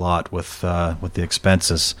helps out a lot with the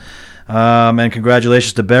expenses. And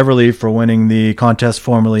congratulations to Beverley for winning the contest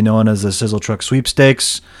formerly known as the Sizzle Truck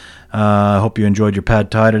Sweepstakes. I hope you enjoyed your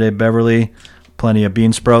pad thai today, Beverley. Plenty of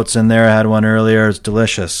bean sprouts in there. I had one earlier. It's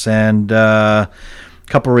delicious. And a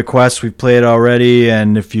couple requests we've played already,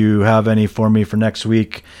 and if you have any for me for next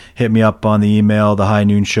week, hit me up on the email,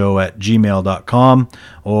 thehighnnoonshow@gmail.com,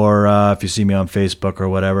 or if you see me on Facebook or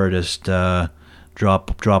whatever, just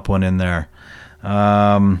drop one in there.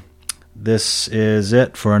 This is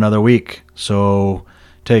it for another week. So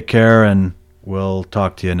take care, and we'll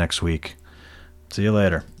talk to you next week. See you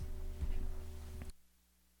later.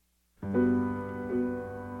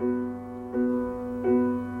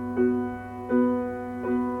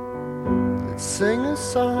 Let's sing a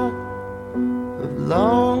song of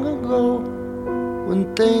long ago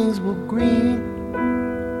when things were green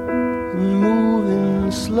and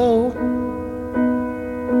moving slow.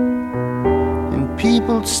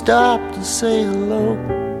 People stop to say hello,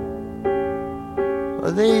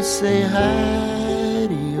 or they say hi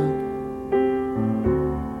to you.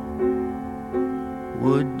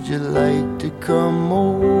 Would you like to come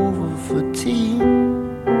over for tea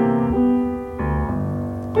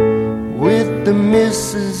with the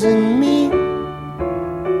missus and me?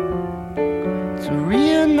 It's a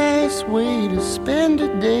real nice way to spend a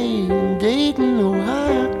day in Dayton,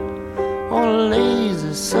 Ohio, on a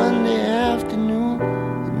lazy Sunday afternoon.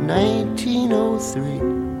 1903.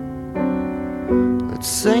 Let's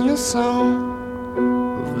sing a song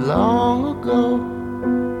of long ago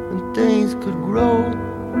when things could grow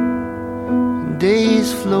and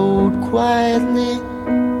days flowed quietly.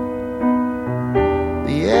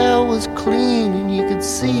 The air was clean and you could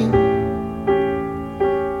see,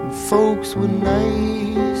 and folks were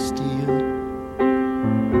nice to you.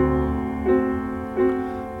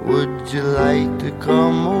 Would you like to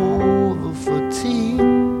come over for tea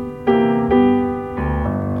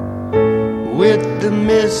with the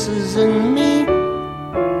missus and me?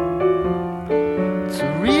 It's a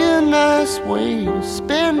real nice way to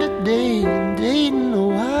spend a day in Dayton,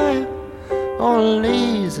 Ohio, on a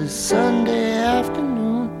lazy Sunday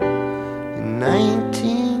afternoon in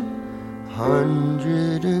 1900.